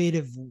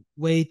innovative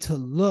way to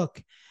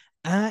look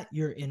at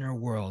your inner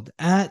world,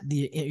 at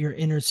your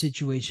inner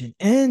situation,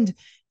 and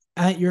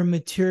at your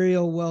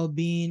material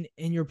well-being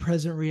in your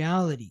present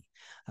reality.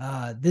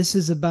 This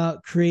is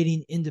about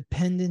creating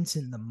independence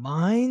in the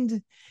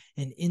mind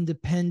and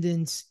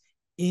independence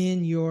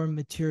in your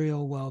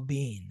material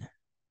well-being.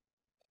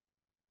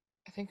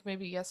 I think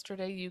maybe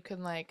yesterday you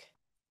can like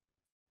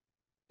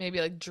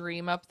maybe like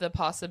dream up the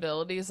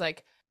possibilities,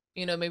 like,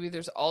 maybe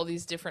there's all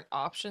these different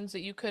options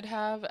that you could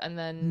have, and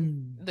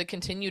then Mm. the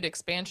continued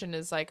expansion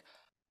is like,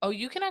 oh,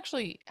 you can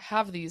actually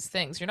have these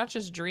things. You're not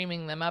just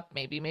dreaming them up.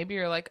 Maybe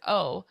you're like,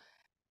 oh,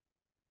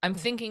 I'm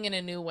thinking in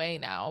a new way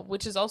now,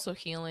 which is also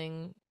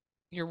healing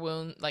your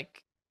wound,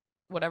 like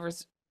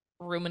whatever's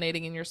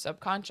ruminating in your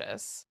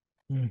subconscious.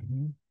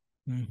 Mm-hmm.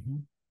 Mm-hmm.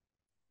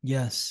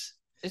 Yes.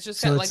 It's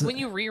just kind So of it's like when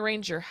you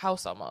rearrange your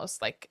house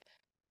almost, like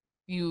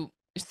you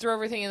just throw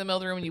everything in the middle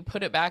of the room and you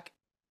put it back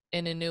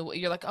in a new,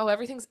 you're like, oh,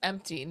 everything's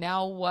empty.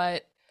 Now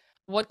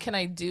what can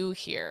I do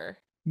here?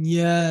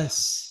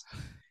 yes.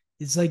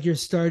 It's like you're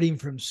starting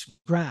from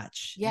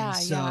scratch. And Yeah, yeah.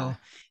 so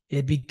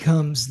it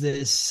becomes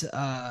this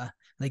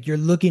like you're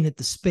looking at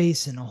the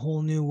space in a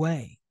whole new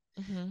way.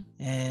 Hmm.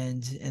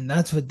 And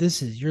that's what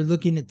this is. You're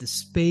looking at the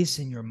space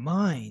in your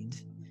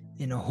mind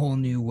in a whole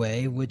new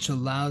way, which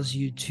allows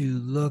you to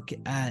look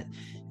at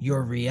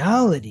your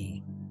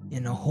reality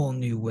in a whole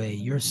new way,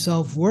 your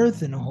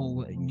self-worth in a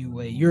whole new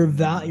way,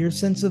 your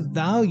sense of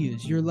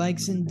values, your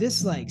likes and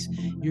dislikes.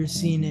 You're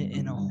seeing it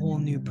in a whole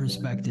new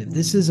perspective.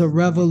 This is a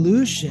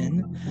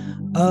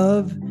revolution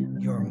of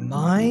your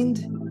mind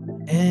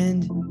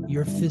and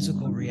your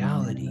physical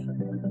reality.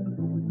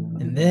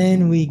 And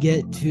then we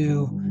get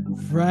to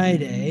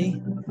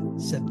Friday,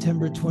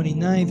 September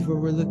 29th, where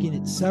we're looking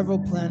at several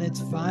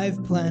planets,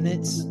 5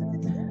 planets,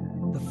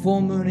 the full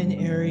moon in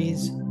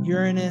Aries,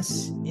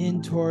 Uranus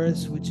in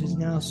Taurus, which is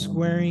now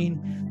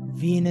squaring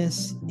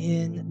Venus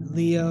in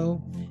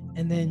Leo,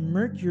 and then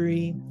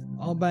Mercury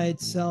all by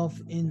itself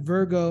in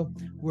Virgo,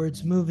 where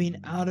it's moving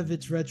out of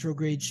its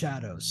retrograde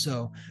shadow.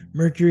 So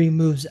Mercury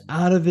moves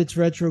out of its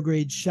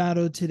retrograde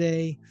shadow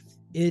today.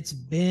 It's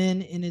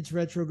been in its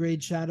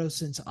retrograde shadow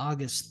since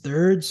August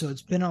 3rd. So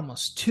it's been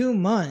almost 2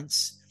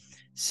 months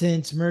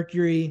since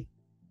Mercury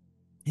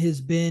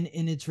has been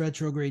in its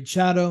retrograde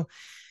shadow.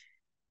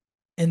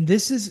 And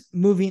this is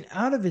moving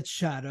out of its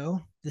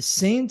shadow the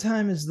same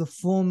time as the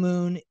full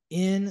moon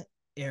in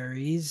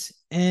Aries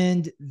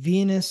and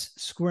Venus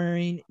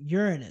squaring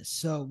Uranus.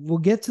 So we'll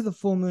get to the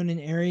full moon in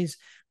Aries,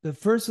 but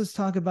first let's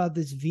talk about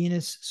this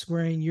Venus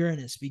squaring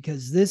Uranus,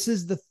 because this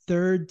is the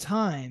third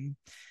time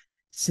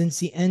since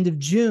the end of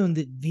June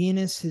that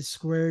Venus has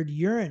squared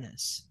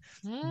Uranus.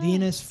 Mm.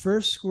 Venus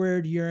first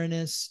squared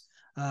Uranus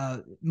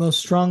most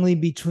strongly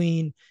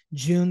between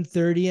June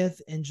 30th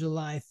and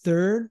July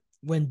 3rd,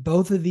 when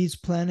both of these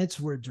planets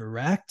were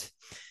direct.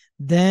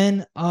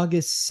 Then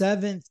August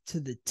 7th to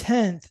the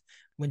 10th,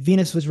 when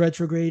Venus was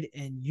retrograde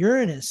and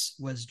Uranus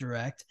was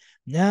direct.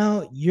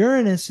 Now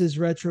Uranus is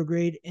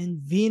retrograde and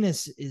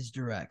Venus is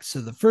direct.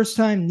 So the first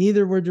time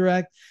neither were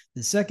direct,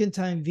 the second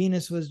time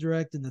Venus was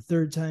direct, and the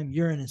third time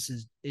Uranus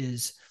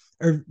is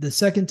or the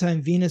second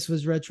time Venus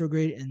was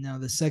retrograde, and now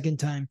the second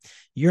time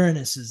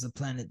Uranus is the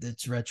planet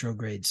that's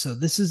retrograde. So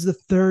this is the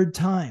third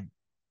time.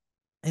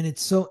 And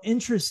it's so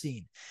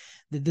interesting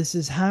that this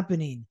is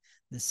happening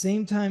the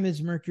same time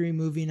as Mercury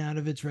moving out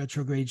of its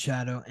retrograde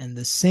shadow and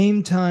the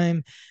same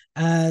time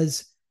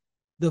as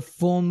the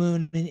full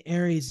moon in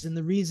Aries. And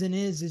the reason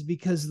is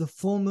because the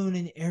full moon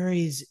in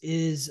Aries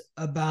is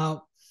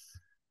about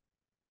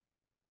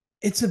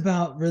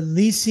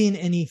releasing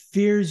any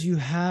fears you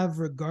have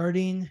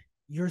regarding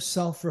your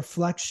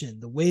self-reflection,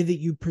 the way that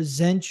you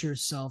present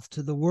yourself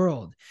to the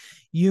world.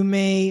 You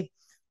may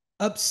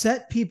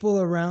upset people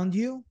around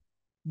you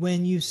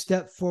when you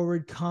step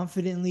forward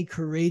confidently,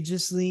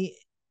 courageously,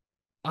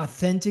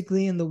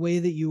 authentically in the way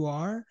that you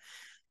are.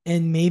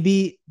 And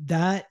maybe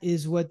that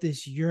is what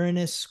this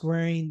Uranus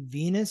squaring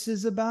Venus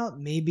is about.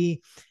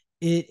 Maybe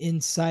it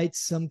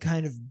incites some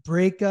kind of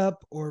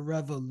breakup or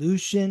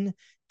revolution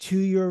to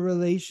your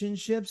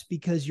relationships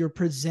because you're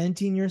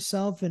presenting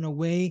yourself in a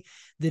way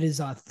that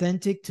is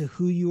authentic to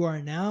who you are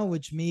now,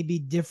 which may be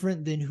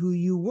different than who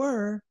you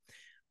were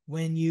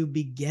when you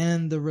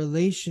began the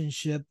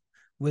relationship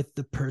with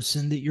the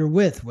person that you're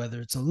with, whether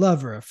it's a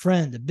lover, a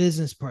friend, a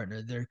business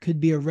partner. There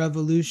could be a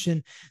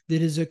revolution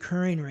that is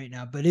occurring right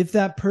now. But if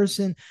that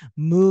person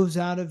moves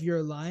out of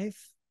your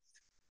life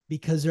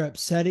because they're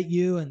upset at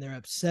you and they're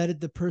upset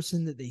at the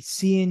person that they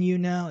see in you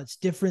now, it's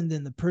different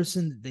than the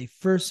person that they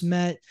first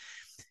met,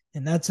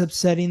 and that's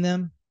upsetting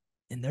them,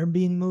 and they're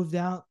being moved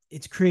out,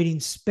 it's creating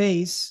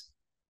space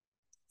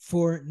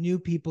for new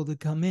people to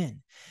come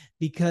in.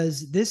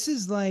 Because this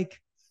is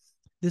like,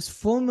 this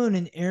full moon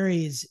in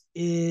Aries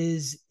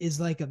is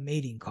like a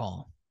mating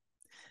call.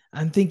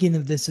 I'm thinking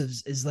of this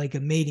as like a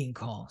mating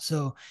call.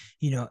 So,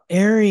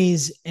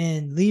 Aries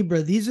and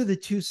Libra, these are the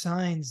two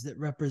signs that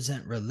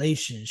represent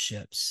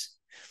relationships.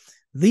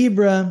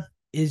 Libra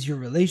is your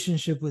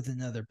relationship with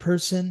another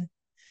person.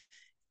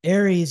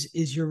 Aries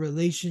is your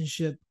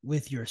relationship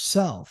with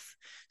yourself.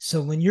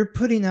 So when you're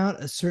putting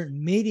out a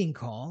certain mating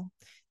call,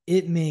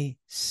 it may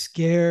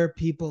scare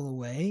people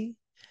away,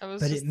 I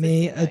was but it just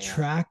may thinking that, yeah.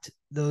 attract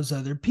those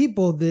other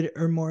people that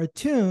are more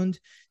attuned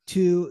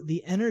to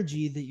the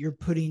energy that you're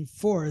putting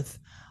forth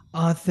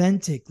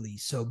authentically.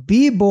 So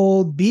be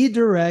bold, be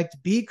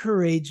direct, be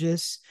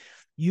courageous.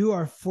 You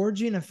are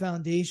forging a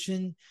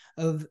foundation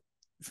of,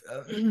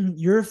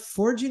 you're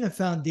forging a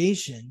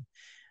foundation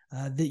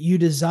that you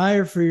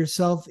desire for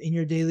yourself in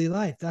your daily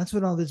life. That's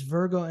what all this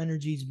Virgo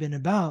energy has been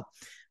about,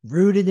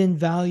 rooted in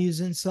values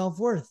and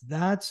self-worth.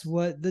 That's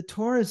what the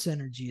Taurus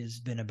energy has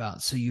been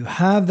about. So you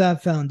have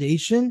that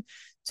foundation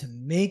to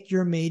make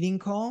your mating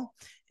call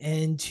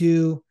and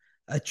to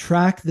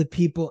attract the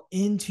people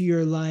into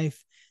your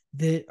life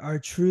that are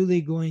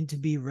truly going to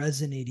be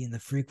resonating the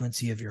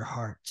frequency of your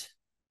heart.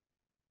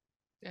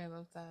 I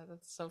love that.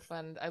 That's so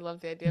fun. I love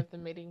the idea of the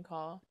mating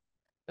call.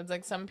 It's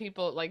like some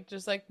people like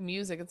just like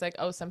music. It's like,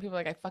 oh, some people are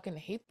like, I fucking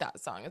hate that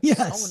song. It's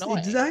so Yes, annoying.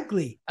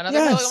 exactly. And other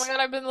people are like, oh my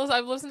Yes. god,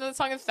 I've listened to the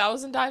song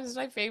 1,000 times. It's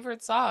my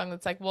favorite song.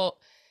 It's like, well,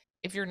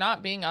 if you're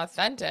not being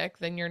authentic,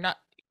 then you're not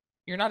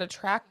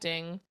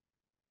attracting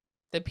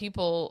the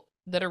people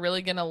that are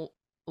really gonna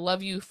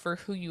love you for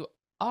who you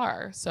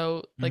are.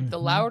 So like the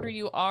louder Mm-hmm.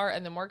 you are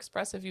and the more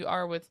expressive you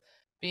are with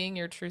being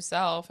your true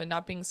self and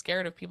not being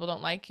scared if people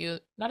don't like you,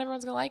 not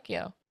everyone's gonna like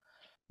you.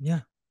 Yeah,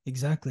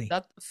 exactly.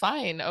 That's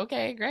fine.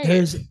 Okay, great.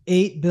 There's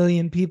 8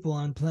 billion people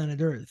on planet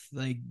Earth.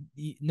 Like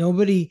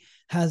nobody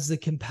has the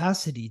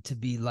capacity to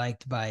be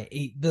liked by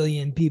 8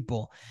 billion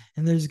people.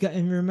 And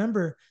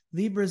remember,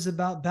 Libra is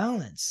about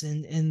balance,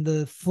 and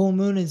the full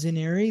moon is in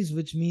Aries,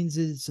 which means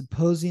it's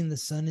opposing the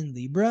sun in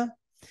Libra.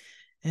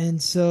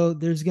 And so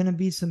there's going to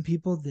be some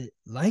people that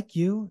like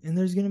you, and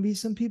there's going to be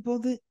some people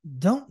that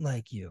don't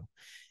like you.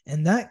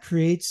 And that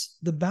creates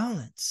the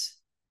balance.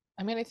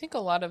 I mean, I think a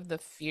lot of the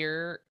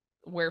fear,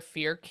 where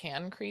fear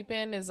can creep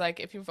in, is like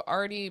if you've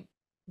already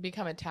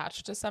become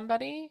attached to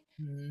somebody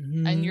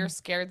and you're Mm-hmm.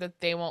 scared that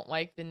they won't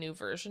like the new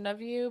version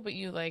of you, but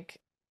you like,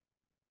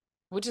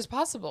 which is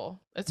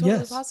possible. It's totally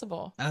Yes,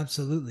 possible.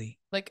 absolutely.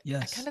 Like, I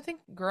kind Yes. of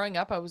think growing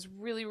up, I was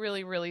really,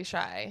 really, really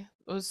shy.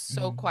 I was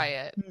so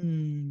quiet.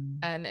 Mm-hmm.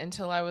 And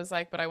until I was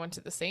like, but I went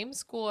to the same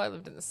school, I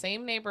lived in the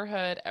same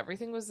neighborhood,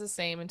 everything was the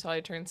same until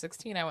I turned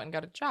 16. I went and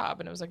got a job,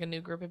 and it was like a new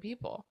group of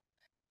people.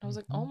 I was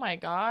like, Mm-hmm. oh my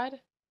God,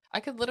 I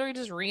could literally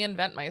just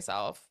reinvent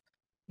myself.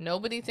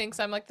 Nobody thinks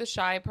I'm like the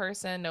shy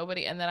person.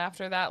 Nobody. And then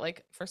after that,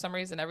 like, for some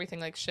reason, everything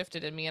like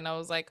shifted in me. And I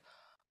was like,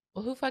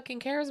 well, who fucking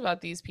cares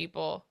about these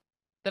people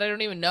that I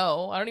don't even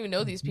know? I don't even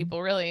know these Mm-hmm.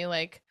 people really.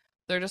 Like,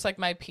 they're just like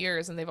my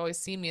peers and they've always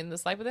seen me in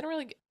this life, but they don't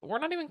really, we're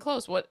not even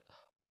close. What?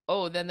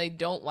 Oh, then they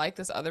don't like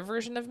this other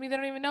version of me. They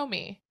don't even know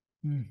me.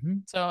 Mm-hmm.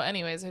 So,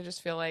 anyways, I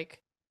just feel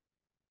like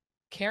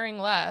caring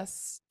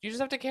less, you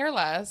just have to care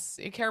less.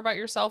 You care about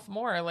yourself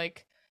more.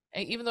 Like,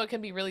 even though it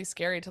can be really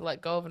scary to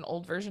let go of an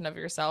old version of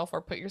yourself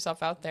or put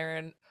yourself out there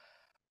and,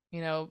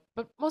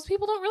 but most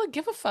people don't really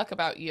give a fuck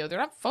about you. They're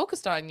not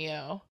focused on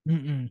you.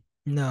 Mm-mm.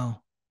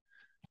 No,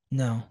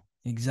 no,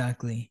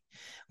 exactly.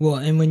 Well,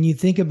 and when you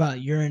think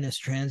about Uranus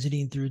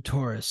transiting through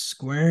Taurus,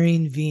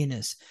 squaring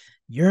Venus,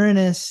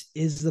 Uranus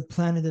is the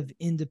planet of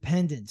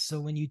independence. So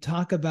when you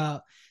talk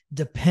about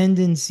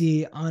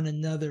dependency on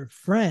another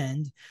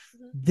friend,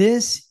 Mhm.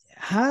 this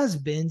has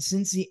been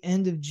since the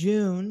end of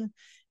June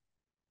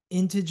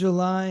into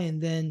July,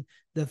 and then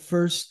the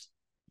first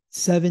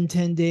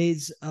 7-10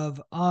 days of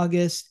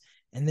August,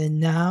 and then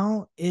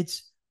now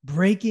it's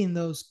breaking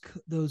those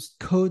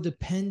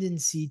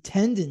codependency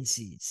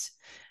tendencies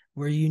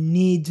where you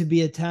need to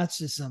be attached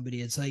to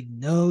somebody. It's like,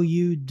 no,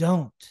 you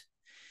don't.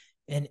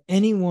 And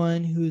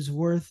anyone who's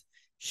worth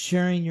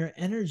sharing your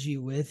energy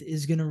with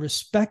is going to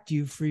respect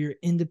you for your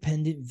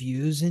independent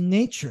views and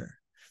nature.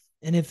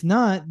 And if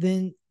not,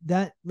 then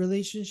that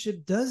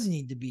relationship does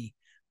need to be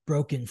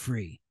broken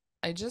free.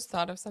 I just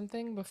thought of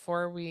something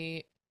before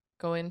we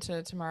go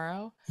into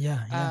tomorrow.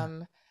 Yeah, yeah.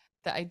 Um,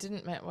 that I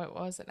didn't what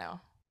was it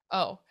now?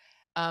 Oh,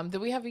 that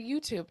we have a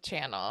YouTube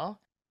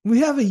channel. We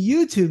have a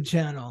YouTube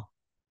channel.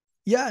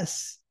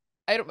 Yes.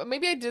 I don't,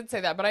 maybe I did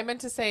say that, but I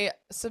meant to say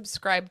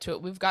subscribe to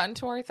it. We've gotten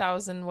to our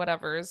 1,000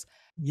 whatevers,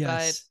 but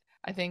Yes.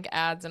 I think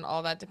ads and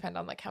all that depend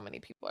on like how many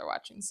people are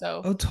watching.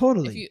 So Oh, if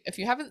totally.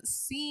 you haven't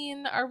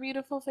seen our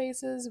beautiful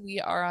faces, we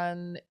are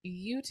on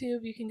YouTube.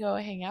 You can go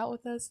hang out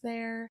with us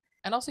there.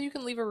 And also you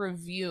can leave a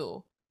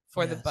review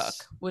for the book.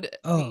 Yes. Would it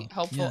be Oh,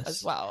 helpful as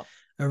yes. well?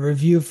 A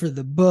review for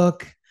the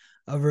book,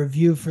 a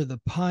review for the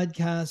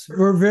podcast.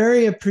 We're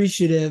very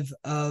appreciative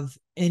of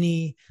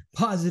any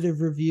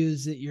positive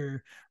reviews that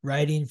you're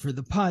writing for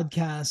the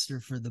podcast or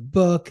for the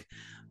book,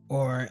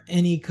 or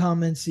any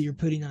comments that you're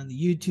putting on the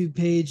YouTube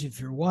page. If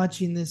you're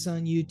watching this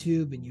on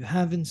YouTube and you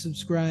haven't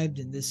subscribed,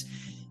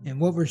 and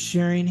what we're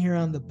sharing here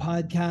on the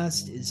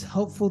podcast is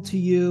helpful to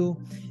you,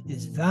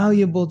 is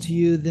valuable to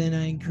you, then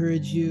I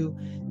encourage you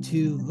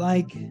to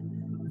like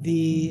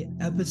the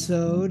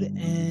episode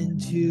and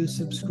to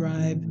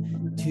subscribe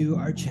to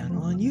our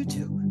channel on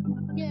YouTube.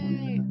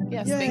 Yay.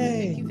 Yes, thank you, thank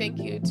Yay! you, thank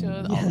you to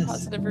all the Yes.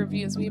 positive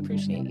reviews. We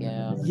appreciate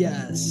you.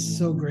 Yes,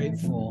 so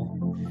grateful.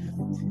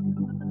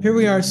 Here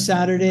we are,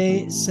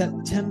 Saturday,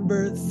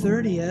 September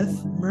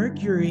 30th,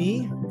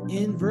 Mercury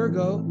in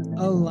Virgo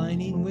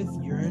aligning with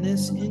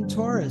Uranus in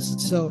Taurus.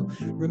 So,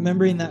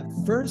 remembering that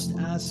first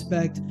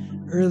aspect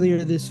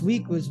earlier this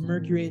week was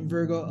Mercury in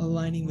Virgo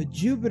aligning with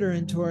Jupiter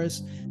in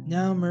Taurus.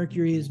 Now,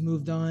 Mercury has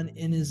moved on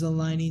and is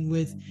aligning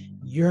with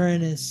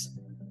Uranus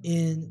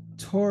in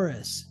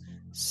Taurus.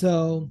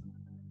 So,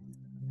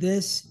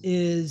 this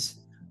is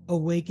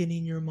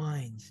awakening your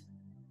mind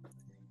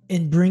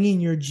and bringing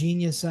your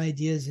genius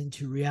ideas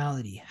into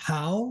reality.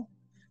 How?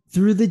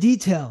 Through the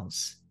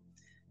details.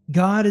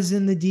 God is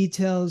in the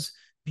details.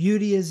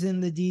 beauty is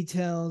in the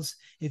details.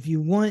 If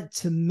you want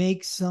to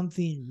make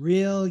something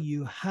real,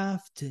 you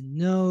have to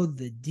know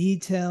the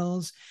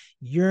details.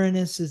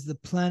 Uranus is the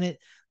planet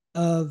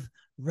of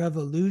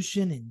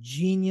revolution and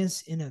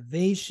genius,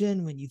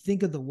 innovation. When you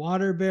think of the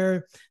water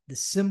bear, the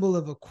symbol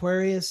of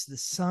Aquarius, the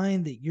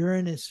sign that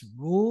Uranus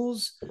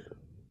rules,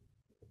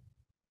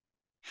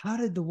 how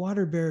did the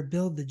water bear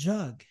build the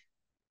jug?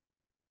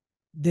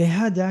 They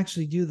had to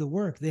actually do the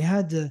work. They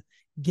had to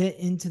get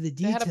into the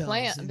They had a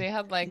plan. details. And They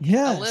had like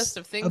a list yes,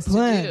 of a things to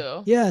plan.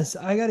 do. Yes,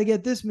 I got to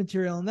get this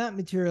material and that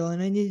material,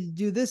 and I need to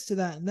do this to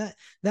that and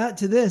that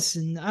to this.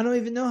 And I don't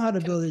even know how to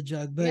Con- build a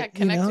jug, yeah, but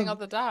connecting all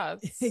the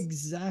dots.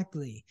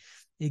 exactly.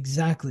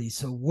 Exactly.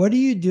 So what are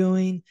you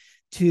doing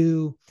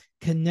to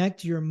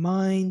connect your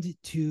mind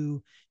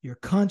to your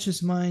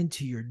conscious mind,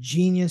 to your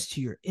genius,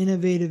 to your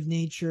innovative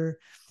nature?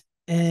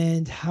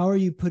 And how are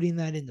you putting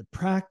that into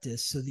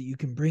practice so that you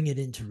can bring it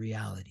into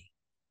reality?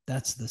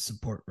 That's the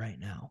support right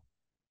now.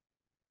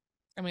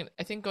 I mean,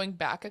 I think going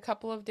back a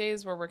couple of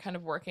days where we're kind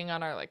of working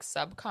on our like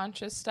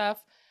subconscious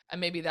stuff, and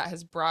maybe that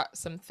has brought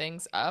some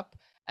things up.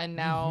 And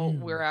now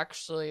Mm-hmm. we're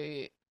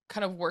actually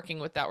kind of working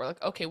with that. We're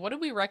like, okay, what did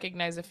we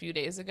recognize a few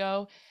days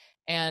ago?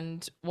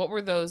 And what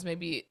were those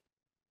maybe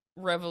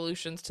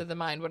revolutions to the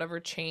mind, whatever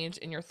changed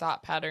in your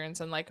thought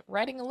patterns, and like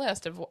writing a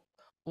list of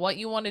what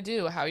you want to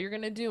do, how you're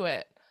going to do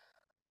it,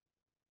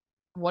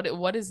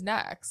 what is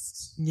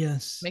next,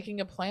 Yes.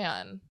 making a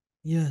plan.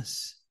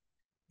 Yes.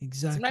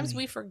 Sometimes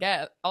we Exactly.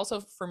 forget. Also,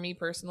 for me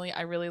personally,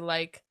 I really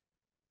like,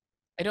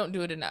 I don't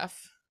do it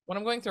enough. When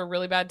I'm going through a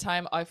really bad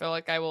time, I feel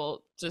like I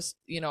will just,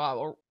 I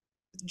will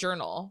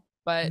journal.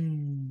 But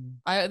Mm.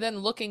 I then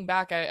looking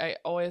back, I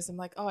always am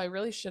like, oh, I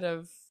really should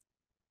have,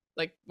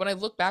 like when I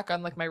look back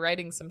on like my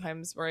writing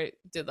sometimes where I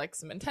did like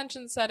some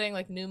intention setting,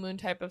 like new moon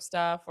type of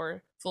stuff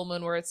or full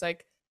moon where it's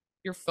like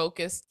you're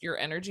focused your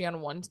energy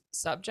on one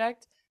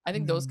subject. I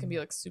think those can be Mm.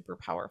 like super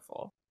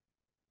powerful.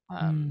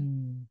 Um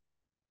Mm.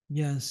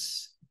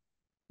 Yes.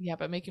 yeah,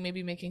 but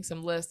maybe making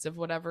some lists of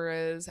whatever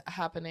is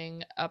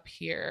happening up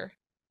here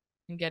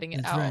and getting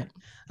it That's right. out.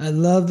 I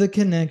love the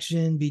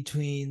connection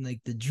between like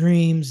the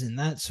dreams and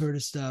that sort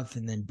of stuff,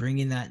 and then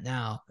bringing that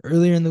now.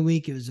 Earlier in the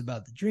week, it was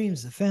about the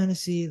dreams, the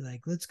fantasy,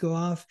 like let's go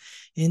off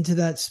into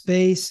that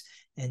space.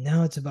 And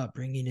now it's about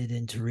bringing it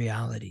into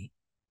reality.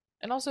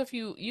 And also if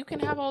you can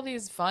have all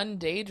these fun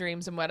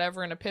daydreams and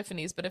whatever and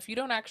epiphanies, but if you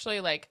don't actually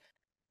like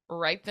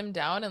write them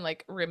down and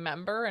like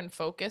remember and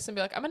focus and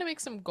be like, I'm going to make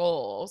some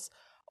goals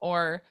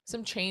or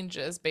some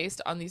changes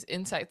based on these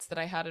insights that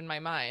I had in my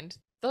mind,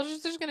 they're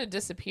just going to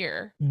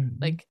disappear.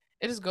 Mm-hmm. Like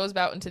it just goes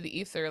out into the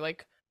ether.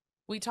 Like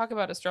we talk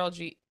about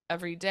astrology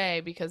every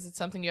day because it's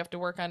something you have to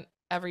work on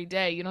every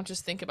day. You don't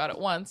just think about it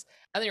once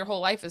and then your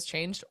whole life has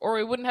changed, or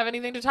we wouldn't have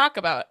anything to talk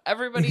about.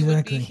 Everybody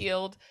would be Exactly.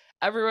 healed.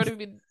 Everybody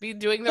would be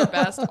doing their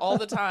best all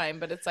the time.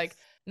 But it's like,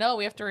 no,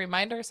 we have to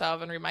remind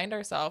ourselves.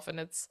 And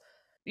it's,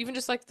 even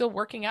just like the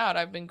working out.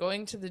 I've been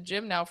going to the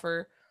gym now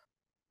for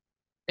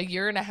a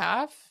year and a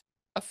half,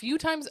 a few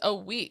times a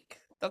week.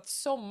 That's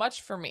so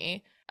much for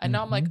me. And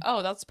now I'm like, Mm-hmm.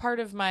 oh, that's part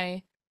of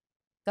my,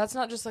 that's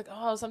not just like,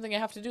 oh, something I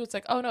have to do. It's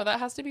like, oh no, that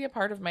has to be a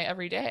part of my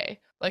everyday.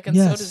 Like, and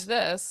so does Yes.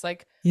 this.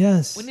 Like, we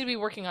Yes. need to be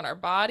working on our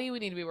body. We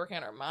need to be working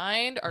on our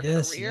mind, our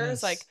Yes. careers.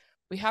 Yes. Like,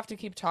 we have to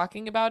keep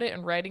talking about it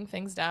and writing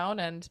things down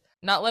and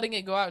not letting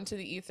it go out into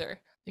the ether.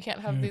 You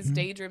can't have these Mm-hmm.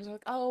 daydreams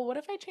like, oh, what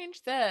if I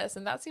change this?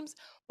 And that seems,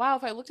 wow,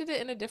 if I looked at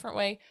it in a different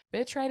way,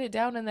 bitch, write it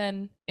down and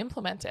then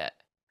implement it.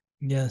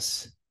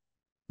 Yes.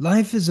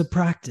 Life is a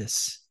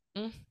practice.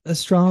 Mm, yeah.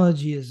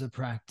 Astrology is a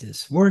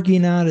practice.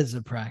 Working out is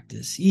a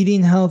practice.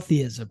 Eating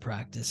healthy is a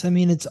practice. I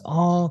mean, it's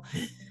all,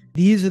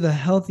 these are the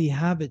healthy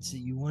habits that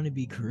you want to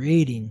be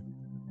creating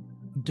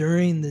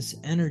during this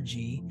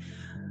energy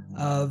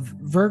of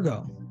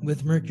Virgo,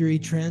 with Mercury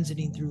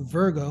transiting through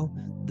Virgo,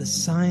 the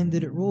sign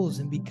that it rules.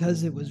 And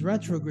because it was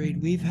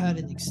retrograde, we've had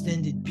an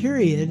extended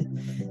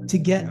period to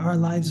get our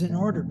lives in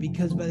order.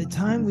 Because by the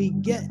time we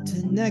get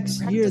to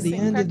next year, the Practicing,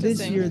 end of this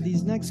year, practicing.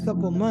 these next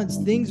couple months,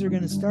 things are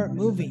going to start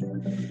moving.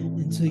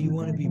 And so you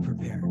want to be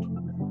prepared.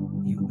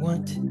 You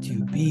want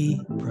to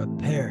be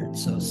prepared.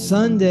 So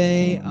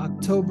Sunday,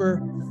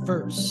 October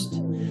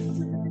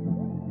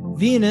 1st,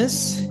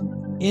 Venus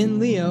in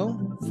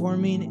Leo,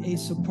 forming a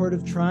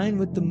supportive trine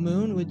with the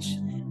moon, which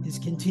is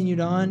continued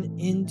on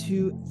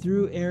into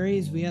through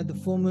Aries. We had the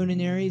full moon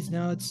in Aries.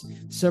 Now it's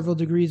several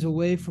degrees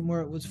away from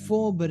where it was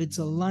full, but it's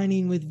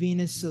aligning with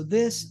Venus. So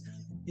this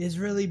is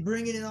really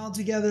bringing it all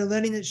together,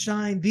 letting it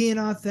shine, being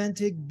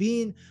authentic,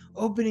 being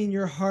opening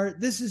your heart.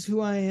 This is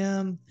who I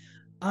am.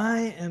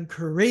 I am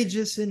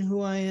courageous in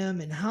who I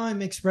am and how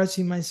I'm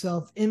expressing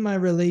myself in my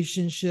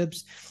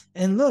relationships.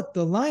 And look,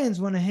 the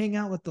lions want to hang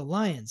out with the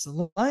lions. The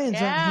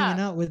lions aren't hanging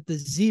Yeah. out with the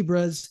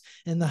zebras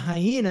and the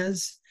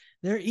hyenas.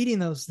 They're eating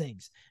those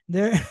things.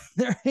 They're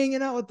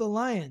hanging out with the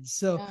lions.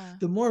 So Yeah.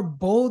 the more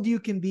bold you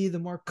can be, the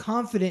more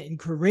confident and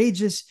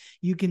courageous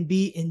you can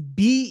be in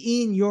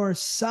being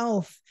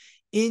yourself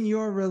in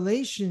your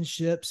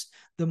relationships,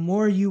 the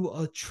more you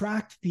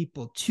attract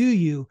people to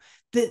you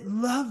that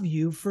love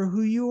you for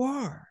who you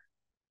are.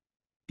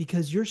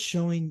 because you're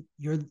showing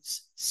your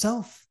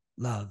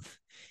self-love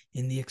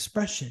in the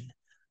expression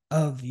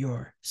of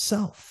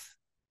yourself.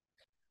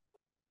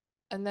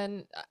 And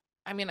then,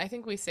 I mean, I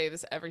think we say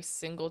this every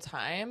single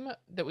time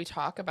that we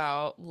talk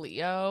about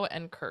Leo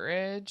and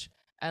courage,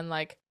 and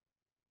like,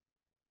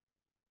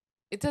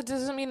 that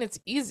doesn't mean it's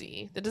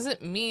easy. That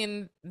doesn't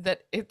mean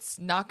that it's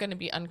not going to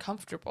be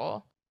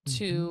uncomfortable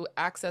to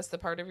access the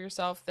part of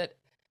yourself that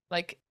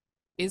like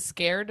is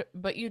scared,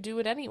 but you do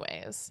it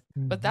anyways.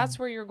 But that's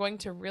where you're going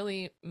to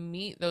really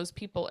meet those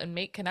people and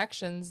make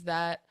connections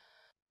that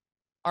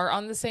are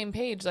on the same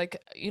page.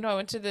 Like, I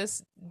went to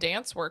this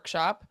dance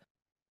workshop.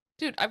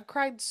 Dude, I've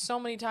cried so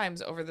many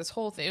times over this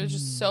whole thing. It was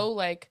just so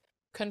like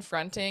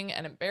confronting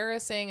and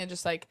embarrassing, and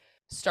just like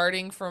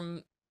starting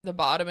from the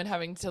bottom and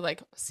having to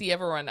like see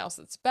everyone else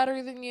that's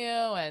better than you.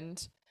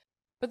 And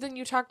but then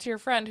you talk to your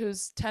friend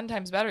who's 10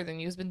 times better than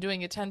you, who's been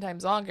doing it 10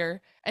 times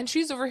longer, and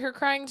she's over here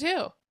crying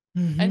too.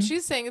 And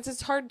she's saying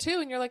it's hard too,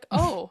 and you're like,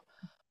 oh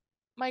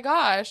my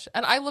gosh.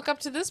 And I look up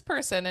to this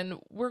person, and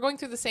we're going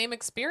through the same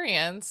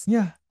experience.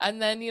 Yeah.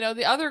 And then,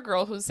 the other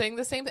girl who's saying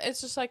the same thing. It's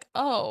just like,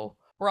 oh,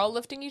 we're all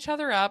lifting each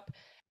other up,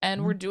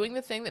 and we're doing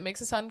the thing that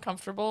makes us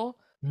uncomfortable.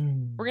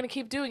 We're going to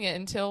keep doing it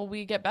until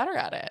we get better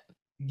at it.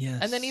 Yes.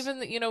 And then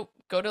even,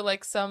 go to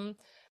like some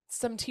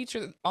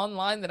teacher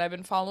online that I've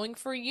been following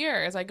for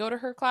years. I go to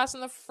her class,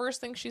 and the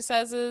first thing she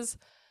says is,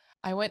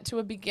 I went to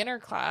a beginner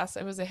class.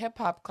 It was a hip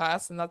hop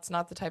class, and that's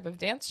not the type of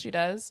dance she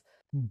does.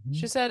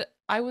 She said,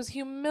 I was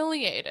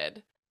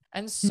humiliated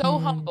and so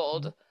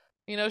humbled.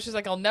 She's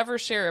like, I'll never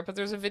share it, but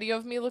there's a video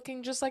of me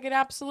looking just like an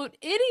absolute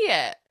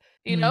idiot.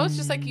 It's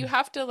just like, you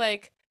have to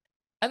like,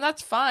 and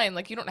that's fine.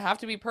 Like, you don't have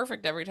to be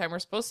perfect every time. We're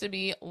supposed to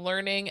be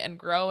learning and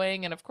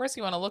growing. And of course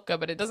you want to look good,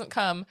 but it doesn't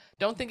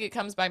don't think it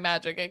comes by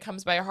magic. It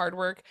comes by hard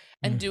work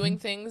and doing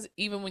things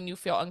even when you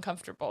feel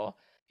uncomfortable.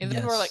 And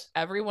then we're like,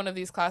 every one of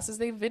these classes,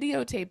 they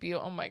videotape you.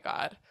 Oh my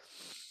God.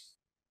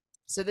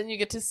 So then you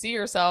get to see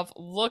yourself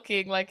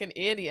looking like an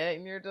idiot,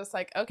 and you're just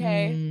like,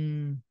 okay,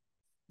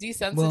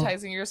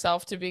 desensitizing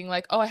yourself to being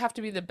like, oh, I have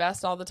to be the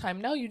best all the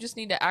time. No, you just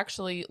need to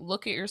actually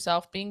look at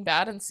yourself being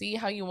bad and see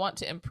how you want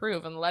to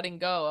improve, and letting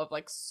go of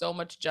like so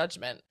much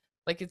judgment.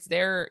 Like, it's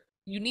there.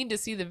 You need to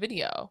see the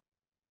video.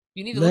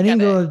 You need to letting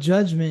look at go it. of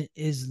judgment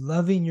is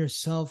loving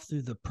yourself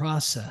through the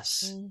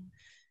process.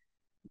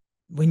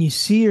 When you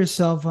see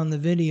yourself on the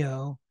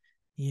video,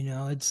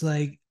 it's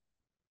like,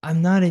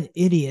 I'm not an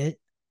idiot.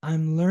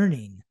 I'm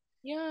learning.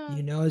 Yeah.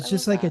 It's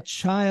just like a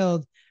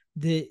child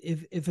that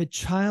if a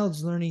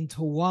child's learning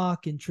to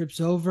walk and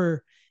trips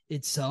over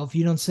itself,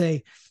 you don't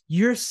say,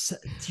 you're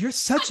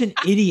such an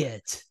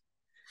idiot.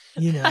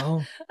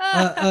 A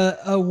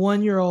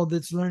 1-year-old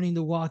that's learning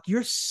to walk,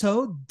 you're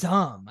so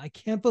dumb. I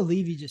can't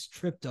believe you just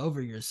tripped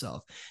over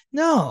yourself.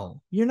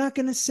 No, you're not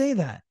going to say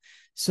that.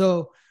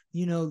 So,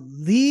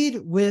 lead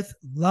with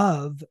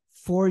love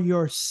for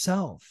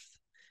yourself.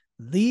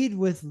 Lead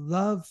with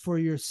love for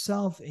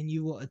yourself, and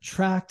you will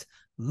attract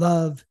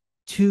love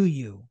to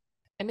you.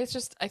 And it's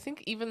just, I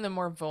think even the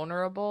more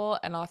vulnerable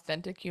and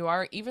authentic you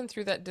are, even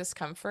through that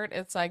discomfort,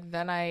 it's like,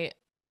 then I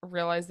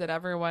realize that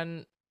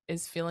everyone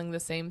is feeling the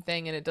same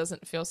thing, and it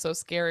doesn't feel so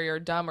scary or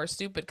dumb or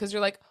stupid, because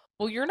you're like,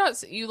 well, you're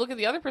not, you look at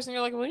the other person,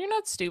 you're like, well, you're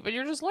not stupid,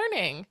 you're just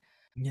learning.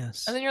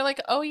 Yes. And then you're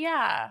like, oh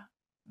yeah,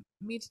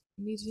 me too.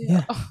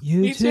 Yeah,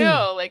 me too.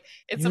 Like,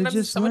 it's sometimes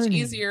it's so much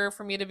easier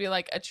for me to be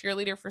like a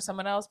cheerleader for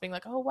someone else, being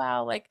like, oh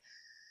wow, like,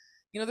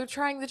 they're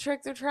trying the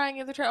trick, they're trying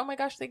it, oh my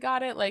gosh, they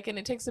got it. Like, and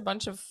it takes a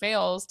bunch of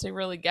fails to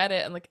really get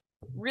it. And like,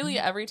 really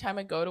every time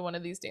I go to one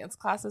of these dance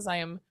classes, I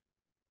am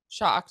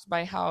shocked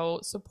by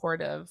how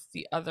supportive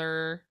the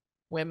other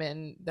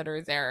women that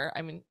are there,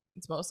 I mean,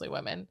 it's mostly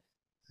women,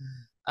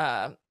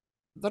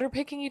 that are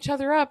picking each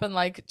other up and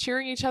like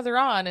cheering each other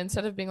on,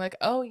 instead of being like,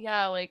 oh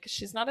yeah, like,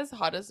 she's not as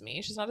hot as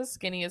me, she's not as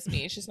skinny as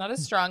me, she's not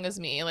as strong as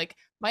me, like,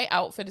 my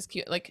outfit is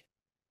cute. Like,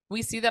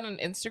 we see that on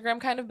Instagram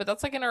kind of, but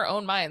that's like in our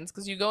own minds,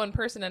 because you go in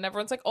person and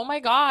everyone's like, oh my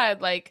God,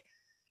 like,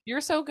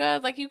 you're so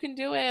good, like, you can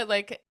do it,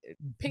 like,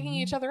 picking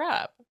each other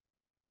up.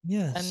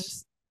 Yes. And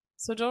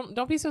so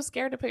don't be so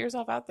scared to put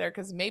yourself out there,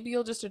 because maybe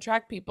you'll just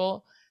attract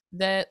people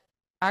that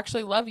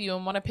actually love you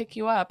and want to pick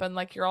you up, and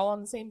like, you're all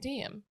on the same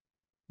team.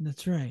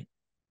 That's right.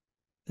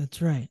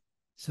 That's right.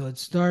 So it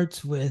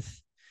starts with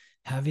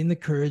having the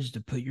courage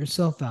to put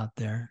yourself out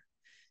there,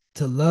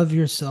 to love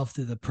yourself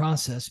through the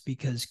process,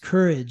 because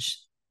courage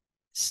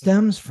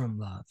stems from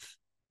love.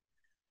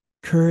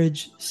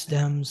 Courage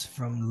stems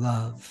from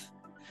love.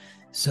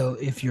 So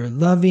if you're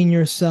loving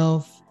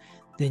yourself,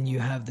 then you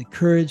have the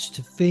courage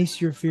to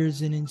face your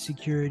fears and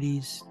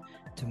insecurities,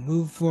 to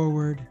move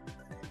forward,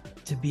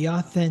 to be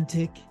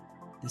authentic.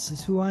 This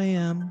is who I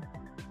am.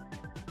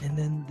 And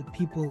then the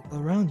people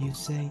around you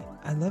say,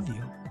 I love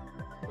you.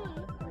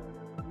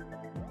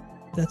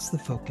 That's the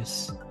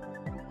focus.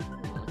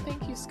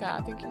 Thank you,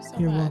 Scott. Thank you so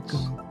You're much.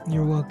 welcome.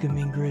 You're welcome,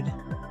 Ingrid.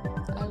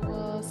 I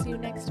will see you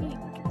next week.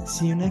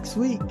 See you next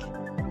week.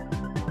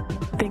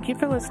 Thank you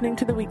for listening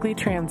to the Weekly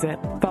Transit.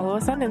 Follow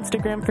us on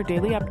Instagram for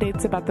daily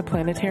updates about the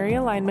planetary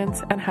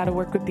alignments and how to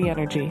work with the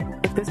energy.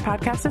 If this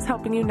podcast is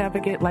helping you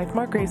navigate life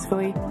more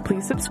gracefully,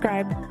 please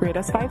subscribe, rate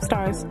us 5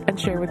 stars, and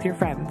share with your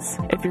friends.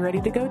 If you're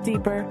ready to go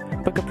deeper,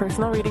 book a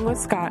personal reading with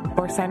Scott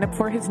or sign up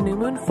for his new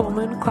moon, full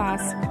moon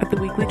class at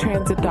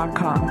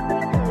theweeklytransit.com.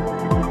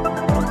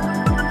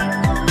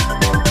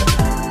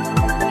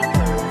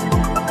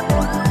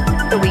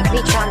 The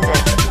Weekly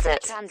Transit.